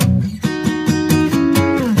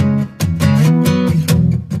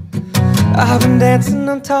 I've been dancing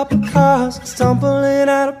on top of cars and stumbling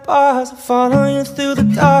out of bars. I follow you through the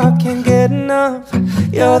dark, can't get enough.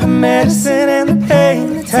 You're the medicine and the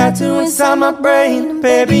pain, the tattoo inside my brain. And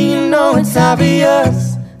baby, you know it's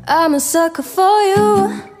obvious, I'm a sucker for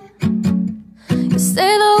you. You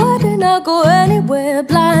say the word and I'll go anywhere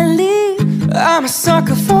blindly. I'm a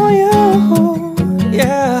sucker for you,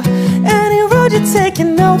 yeah. Any road you take, you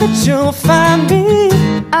know that you'll find me.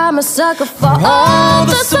 I'm a sucker for all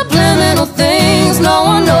the subliminal things no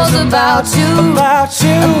one knows about you. About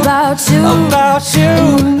you, about you, about you.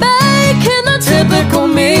 Making the typical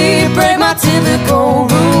me break my typical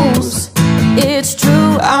rules. It's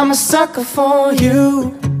true, I'm a sucker for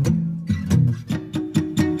you.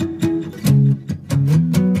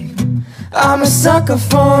 I'm a sucker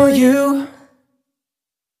for you.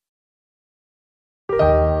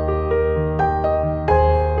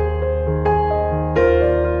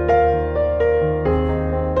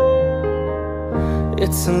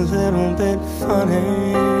 It's a little bit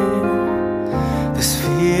funny, this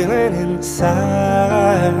feeling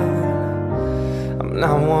inside. I'm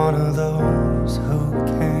not one of those who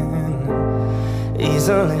can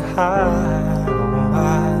easily hide.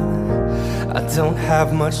 I don't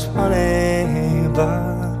have much money, but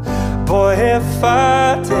boy, if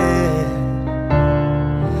I did,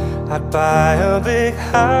 I'd buy a big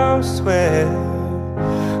house where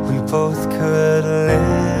we both could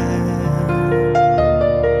live.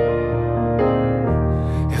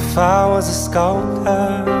 If I was a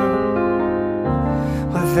sculptor,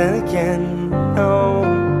 but then again, no.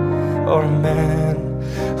 Or a man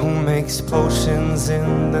who makes potions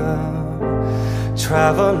in the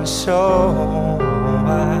traveling show.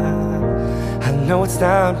 I know it's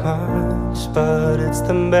not much, but it's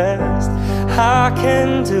the best I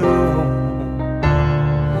can do.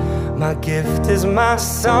 My gift is my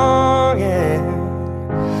song, and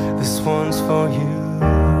this one's for you.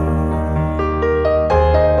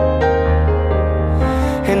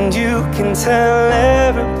 And you can tell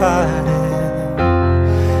everybody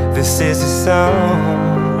this is a song.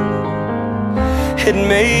 It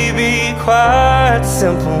may be quite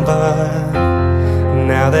simple, but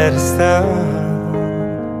now that it's done,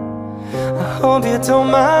 I hope you don't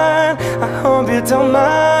mind, I hope you don't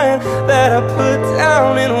mind that I put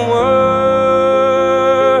down in words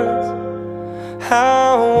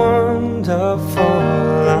how wonderful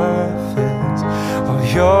life is while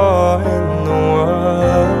you're in the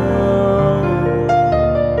world.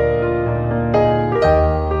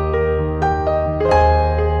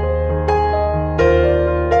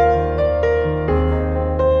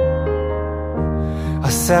 I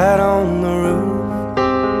sat on the roof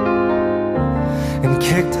and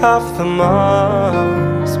kicked off the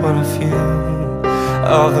moss when a few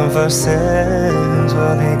of the verses,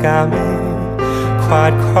 well, they got me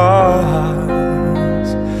quite cross.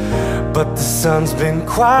 But the sun's been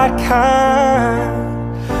quite kind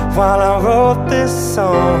while I wrote this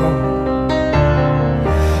song.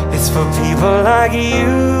 It's for people like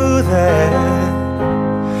you that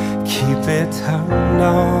keep it turned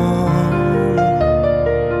on.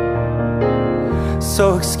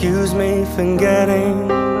 So excuse me for getting,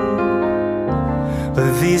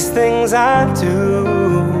 but these things I do,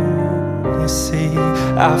 you see,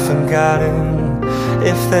 I've forgotten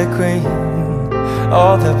if they're green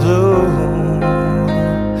or they're blue.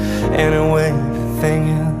 Anyway, the thing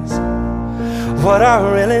is, what I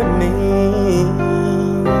really mean,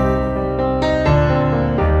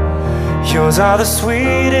 yours are the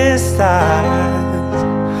sweetest eyes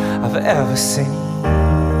I've ever seen.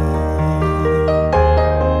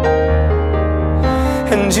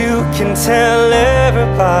 And you can tell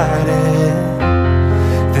everybody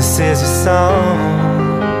this is a song.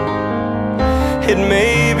 It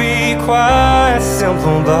may be quite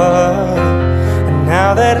simple, but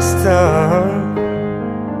now that it's done,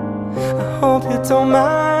 I hope you don't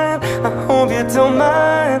mind, I hope you don't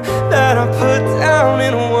mind that I put down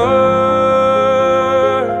in words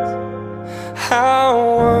how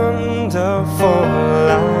wonderful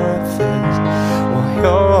life is while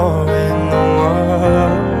you're in the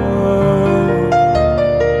world.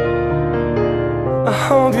 I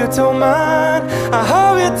hope you don't mind, I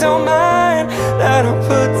hope you don't mind that I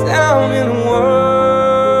put down in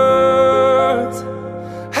words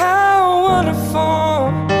how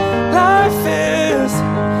wonderful life is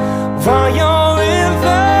while you're in the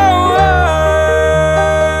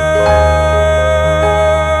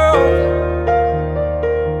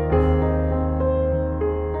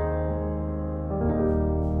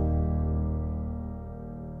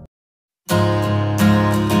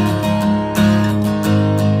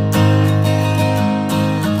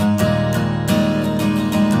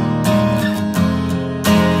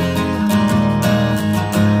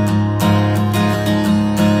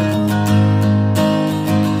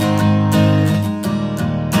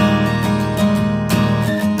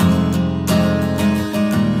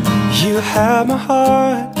have my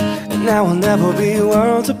heart, and now we'll never be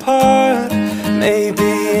worlds apart.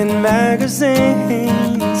 Maybe in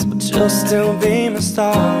magazines, but you'll still be my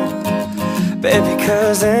star. Baby,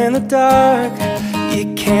 'cause in the dark you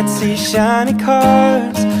can't see shiny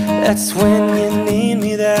cars. That's when you need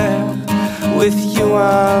me there. With you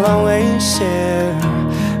I'll always share.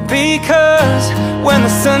 Because when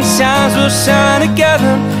the sun shines we'll shine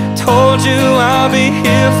together. Told you I'll be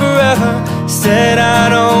here forever. Said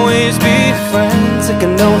I'd always be friends. Took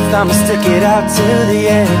an oath I'ma stick it out till the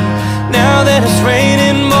end. Now that it's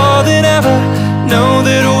raining more than ever, know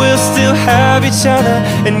that we'll still have each other.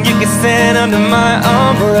 And you can stand under my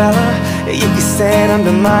umbrella. You can stand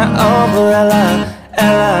under my umbrella.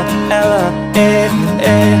 Ella, Ella, eh,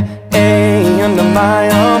 eh, eh. Under my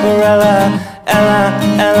umbrella. Ella,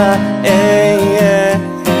 Ella, eh, eh,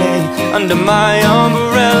 eh. Under my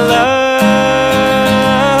umbrella.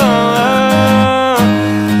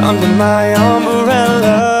 Under my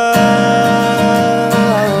umbrella.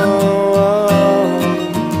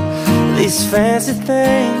 These fancy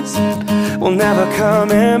things will never come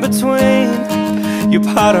in between. You're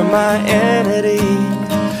part of my entity,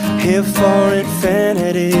 here for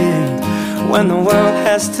infinity. When the world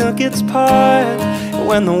has took its part,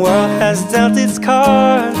 when the world has dealt its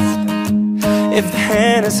cards, if the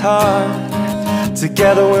hand is hard,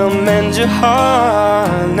 together we'll mend your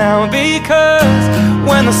heart. Now because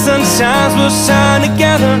when the sun shines we'll shine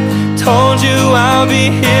together. Told you I'll be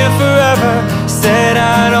here forever. Said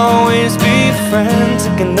I'd always be friends.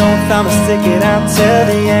 Took an oath I'ma stick it out till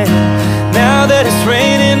the end. Now that it's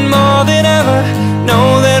raining more than ever, know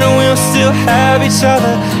that we'll still have each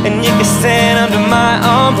other. And you can stand under my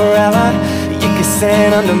umbrella. You can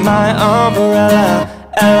stand under my umbrella.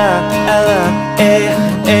 Ella, Ella, eh,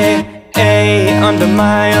 eh, eh. Under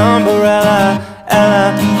my umbrella. Ella,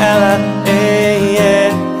 Ella, eh, eh,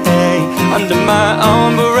 eh. Under my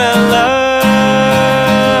umbrella.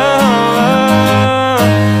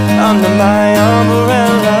 Under my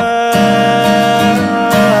umbrella.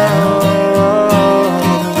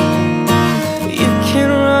 You can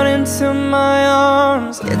run into my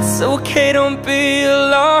arms. It's okay, don't be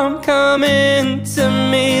alarmed. Come into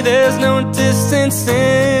me, there's no distance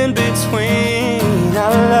in between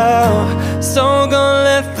our love. So gonna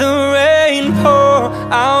let the rain pour.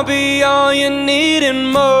 I'll be all you need and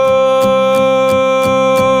more.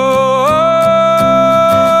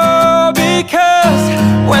 Because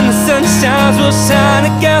when the sun shines we'll shine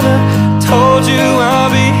together. Told you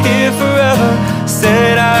I'll be here forever.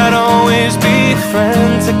 Said I'd always be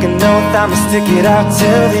friends. Took an oath I'ma stick it out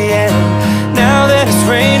till the end. Now that it's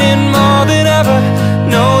raining more than ever,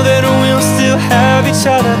 know that we'll still have of each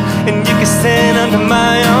other, and you can stand under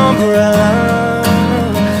my umbrella.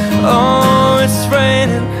 Oh, it's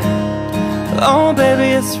raining. Oh, baby,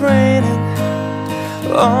 it's raining.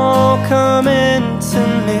 Oh, come into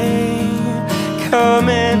me, come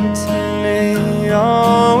into me.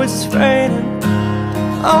 Oh, it's raining.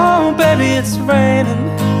 Oh, baby, it's raining.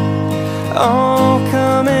 Oh,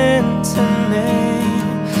 come into me,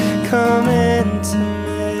 come into me.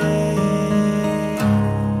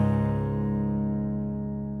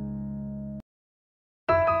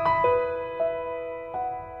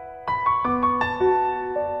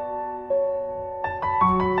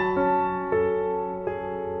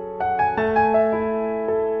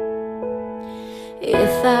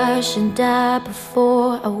 If I should die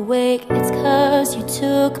before I wake, it's 'cause you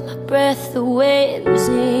took my breath away.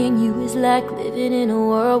 Losing you is like living in a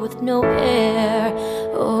world with no air.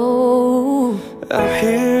 Oh, I'm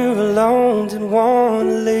here alone, didn't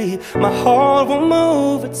wanna leave. My heart won't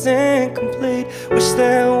move, it's incomplete. Wish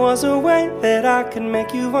there was a way that I could make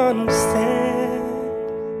you understand.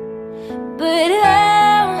 but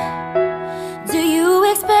how do you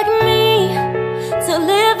expect me to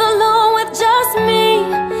live alone with just me?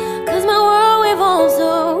 'Cause my world revolves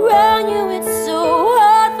around you, it's so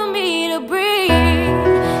hard for me to breathe.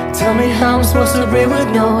 Tell me how I'm supposed to breathe with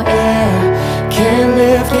no air. Can't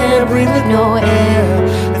live, can't breathe with no air.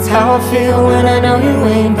 That's how I feel when I know you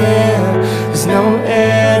ain't there. There's no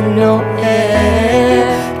air, no air.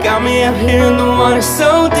 Got me out here in the water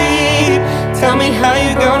so deep. Tell me how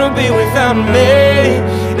you gonna be without me.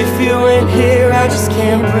 If you ain't here, I just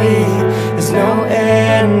can't breathe. There's no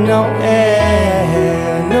air, no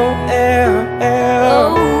air, no air, air.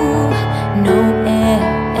 Oh, no air,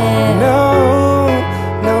 air. No,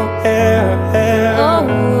 no air, air. Oh,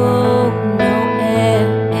 no air,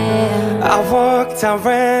 air. I walked, I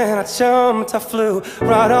ran, I jumped, I flew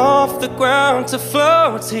right off the ground to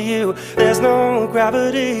flow to you. There's no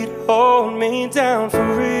gravity to hold me down for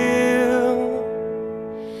real.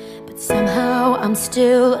 But somehow I'm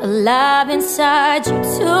still alive inside. You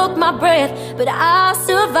took my breath, but I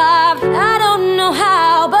survived. I don't know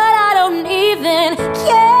how, but I don't even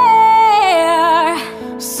care.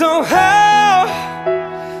 So how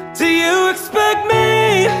do you expect me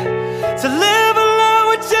to live alone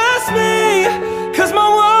with just me? 'Cause my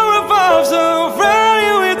world revolves around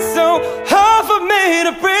you, it's so hard for me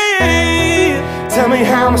to breathe. Tell me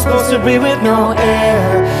how I'm supposed to breathe with no air.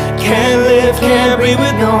 Can't live, can't breathe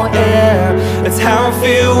with no air. That's how I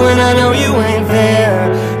feel when I know you ain't there.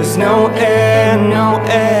 There's no air, no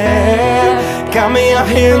air. Got me out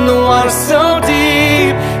here in the water so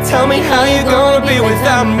deep. Tell me how you gonna be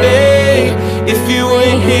without me. If you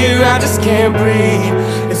ain't here, I just can't breathe.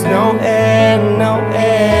 There's no air, no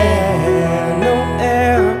air, no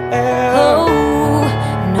air, air. Oh,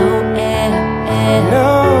 no air, air.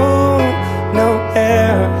 No, no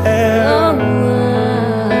air, air. Oh,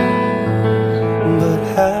 But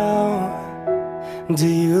how do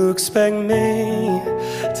you expect me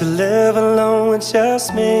to live alone with just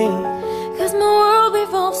me? 'cause my world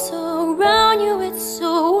revolves around you, it's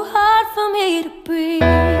so hard for me to breathe.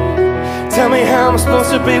 Tell me how I'm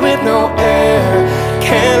supposed to breathe with no air.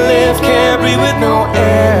 Can't live, can't breathe with no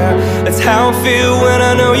air. That's how I feel when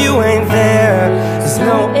I know you ain't there. There's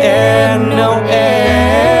no air, no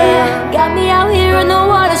air. Got me out here in the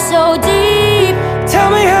water so deep. Tell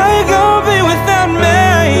me how you gonna be without me,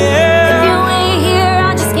 yeah. If you ain't here,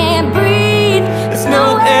 I just can't breathe. There's no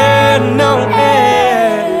air, no air.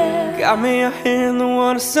 Got me out here in the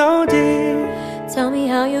water so deep. Tell me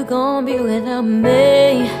how you gonna be without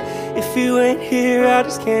me. If you ain't here, I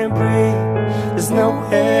just can't breathe. There's no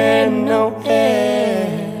air, no air.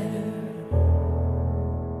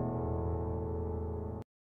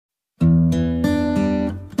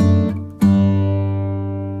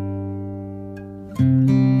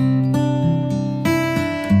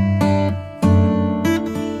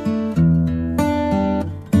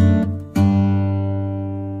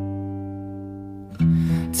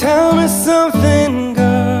 Tell me something,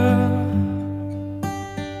 girl.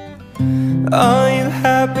 Are you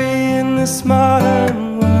happy in this modern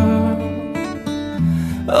world?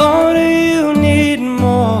 Or do you need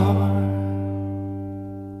more?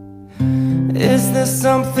 Is there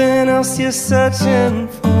something else you're searching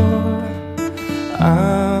for?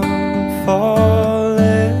 I'm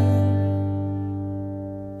falling.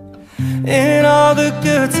 In all the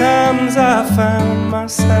good times I found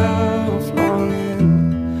myself longing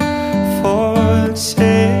for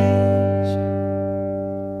change,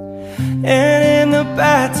 and in the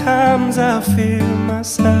bad times I feel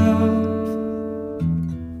myself.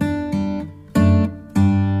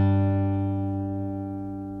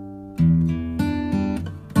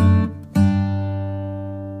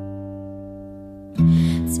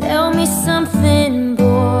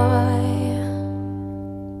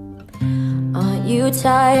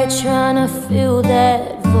 tired trying to fill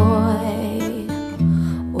that void?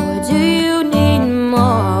 Or do you need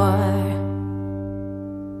more?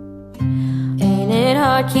 Ain't it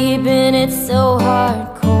hard keeping it so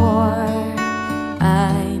hardcore?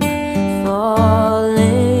 I'm falling.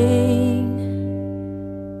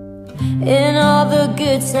 In all the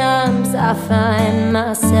good times I find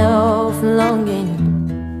myself longing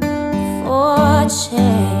for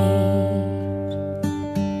change,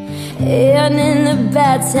 and in the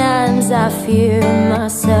bad times I fear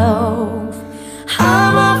myself.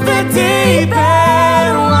 I'm off the deep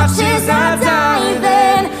end, watch as I dive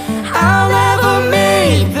in. I'll never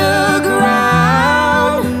meet the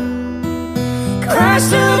ground, crash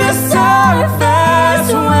to the surface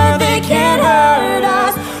where they can't hurt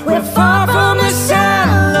us. We're far from the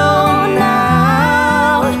shallow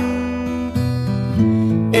now,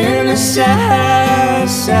 in the shallow,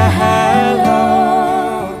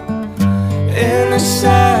 in the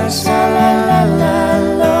shallow,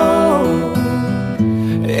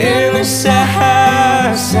 in the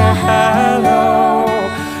shallow.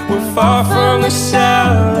 We're far from the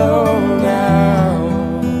shallow now.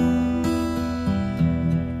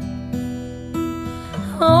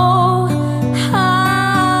 Oh,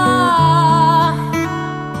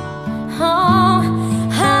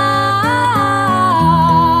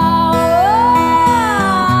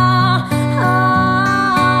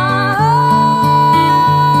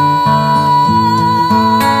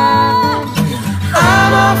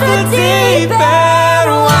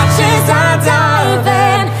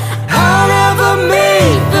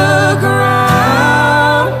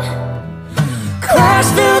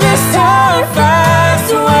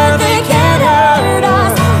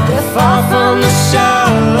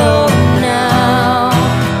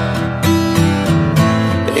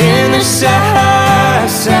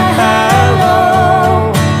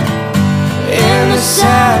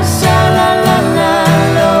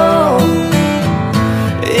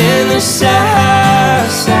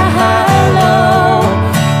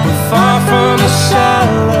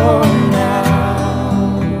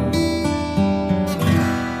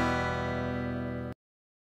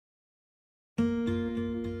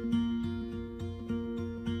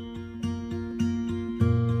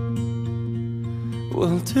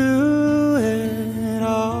 we'll do it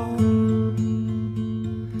all,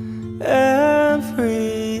 everything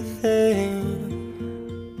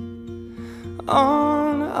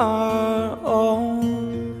on our own.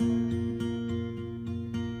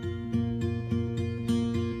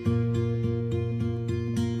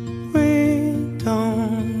 We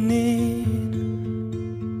don't need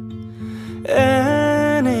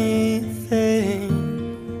anything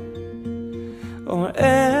or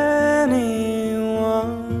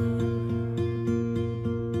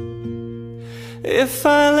if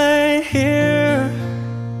I lay here,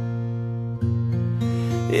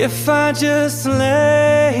 if I just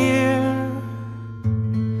lay here,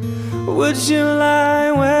 would you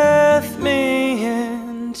lie with me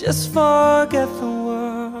and just forget the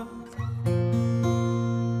world?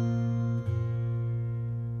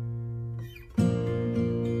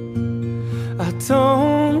 I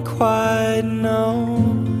don't quite know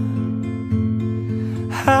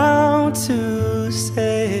how to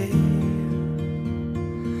say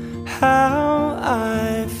how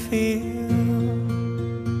I feel.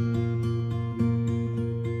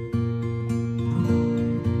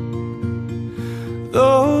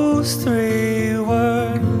 Those three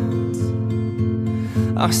words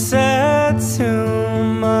are said too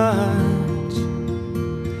much,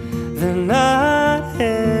 they're not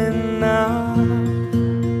enough.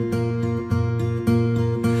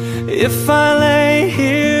 If I lay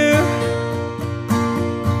here,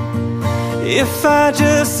 if I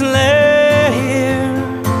just lay here,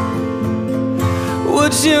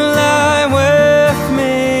 would you lie with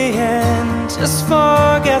me and just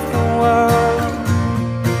forget the world?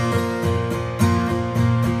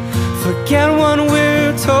 Forget what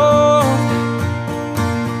we're told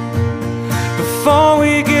before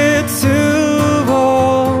we get too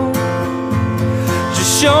old.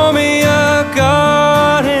 Just show me a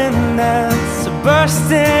garden that's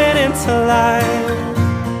bursting into life.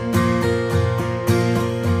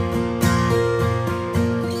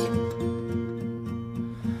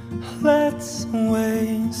 Let's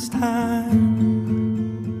waste time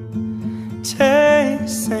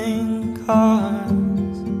chasing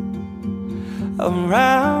cars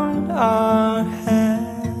around our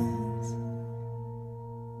heads.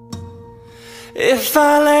 If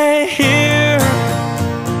I lay here,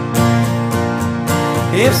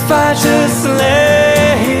 if I just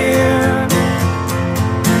lay here,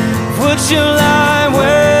 would you lie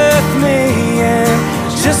with me and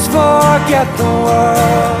forget the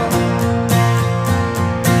world.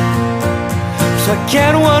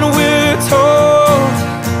 Forget what we're told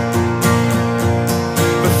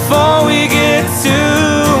before we get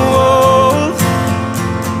too old.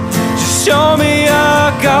 Just show me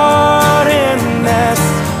a garden that's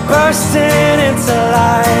bursting into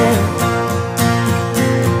life.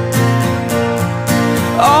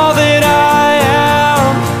 All that I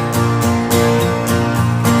am,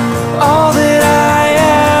 all that I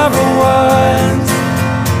ever was,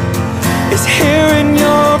 is here in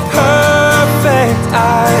your perfect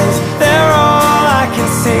eyes. They're all I can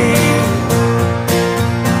see,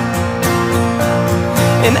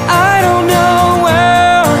 and I don't know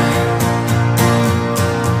where,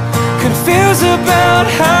 confused about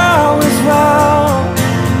how as well.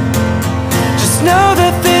 Just know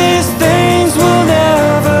that these things will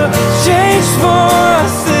never change for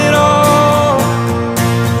us at all.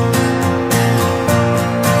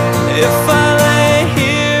 If I lay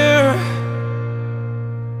here,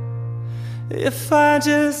 if I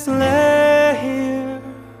just lay here,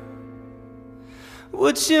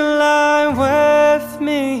 would you lie with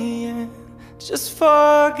me and just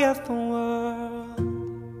forget the world?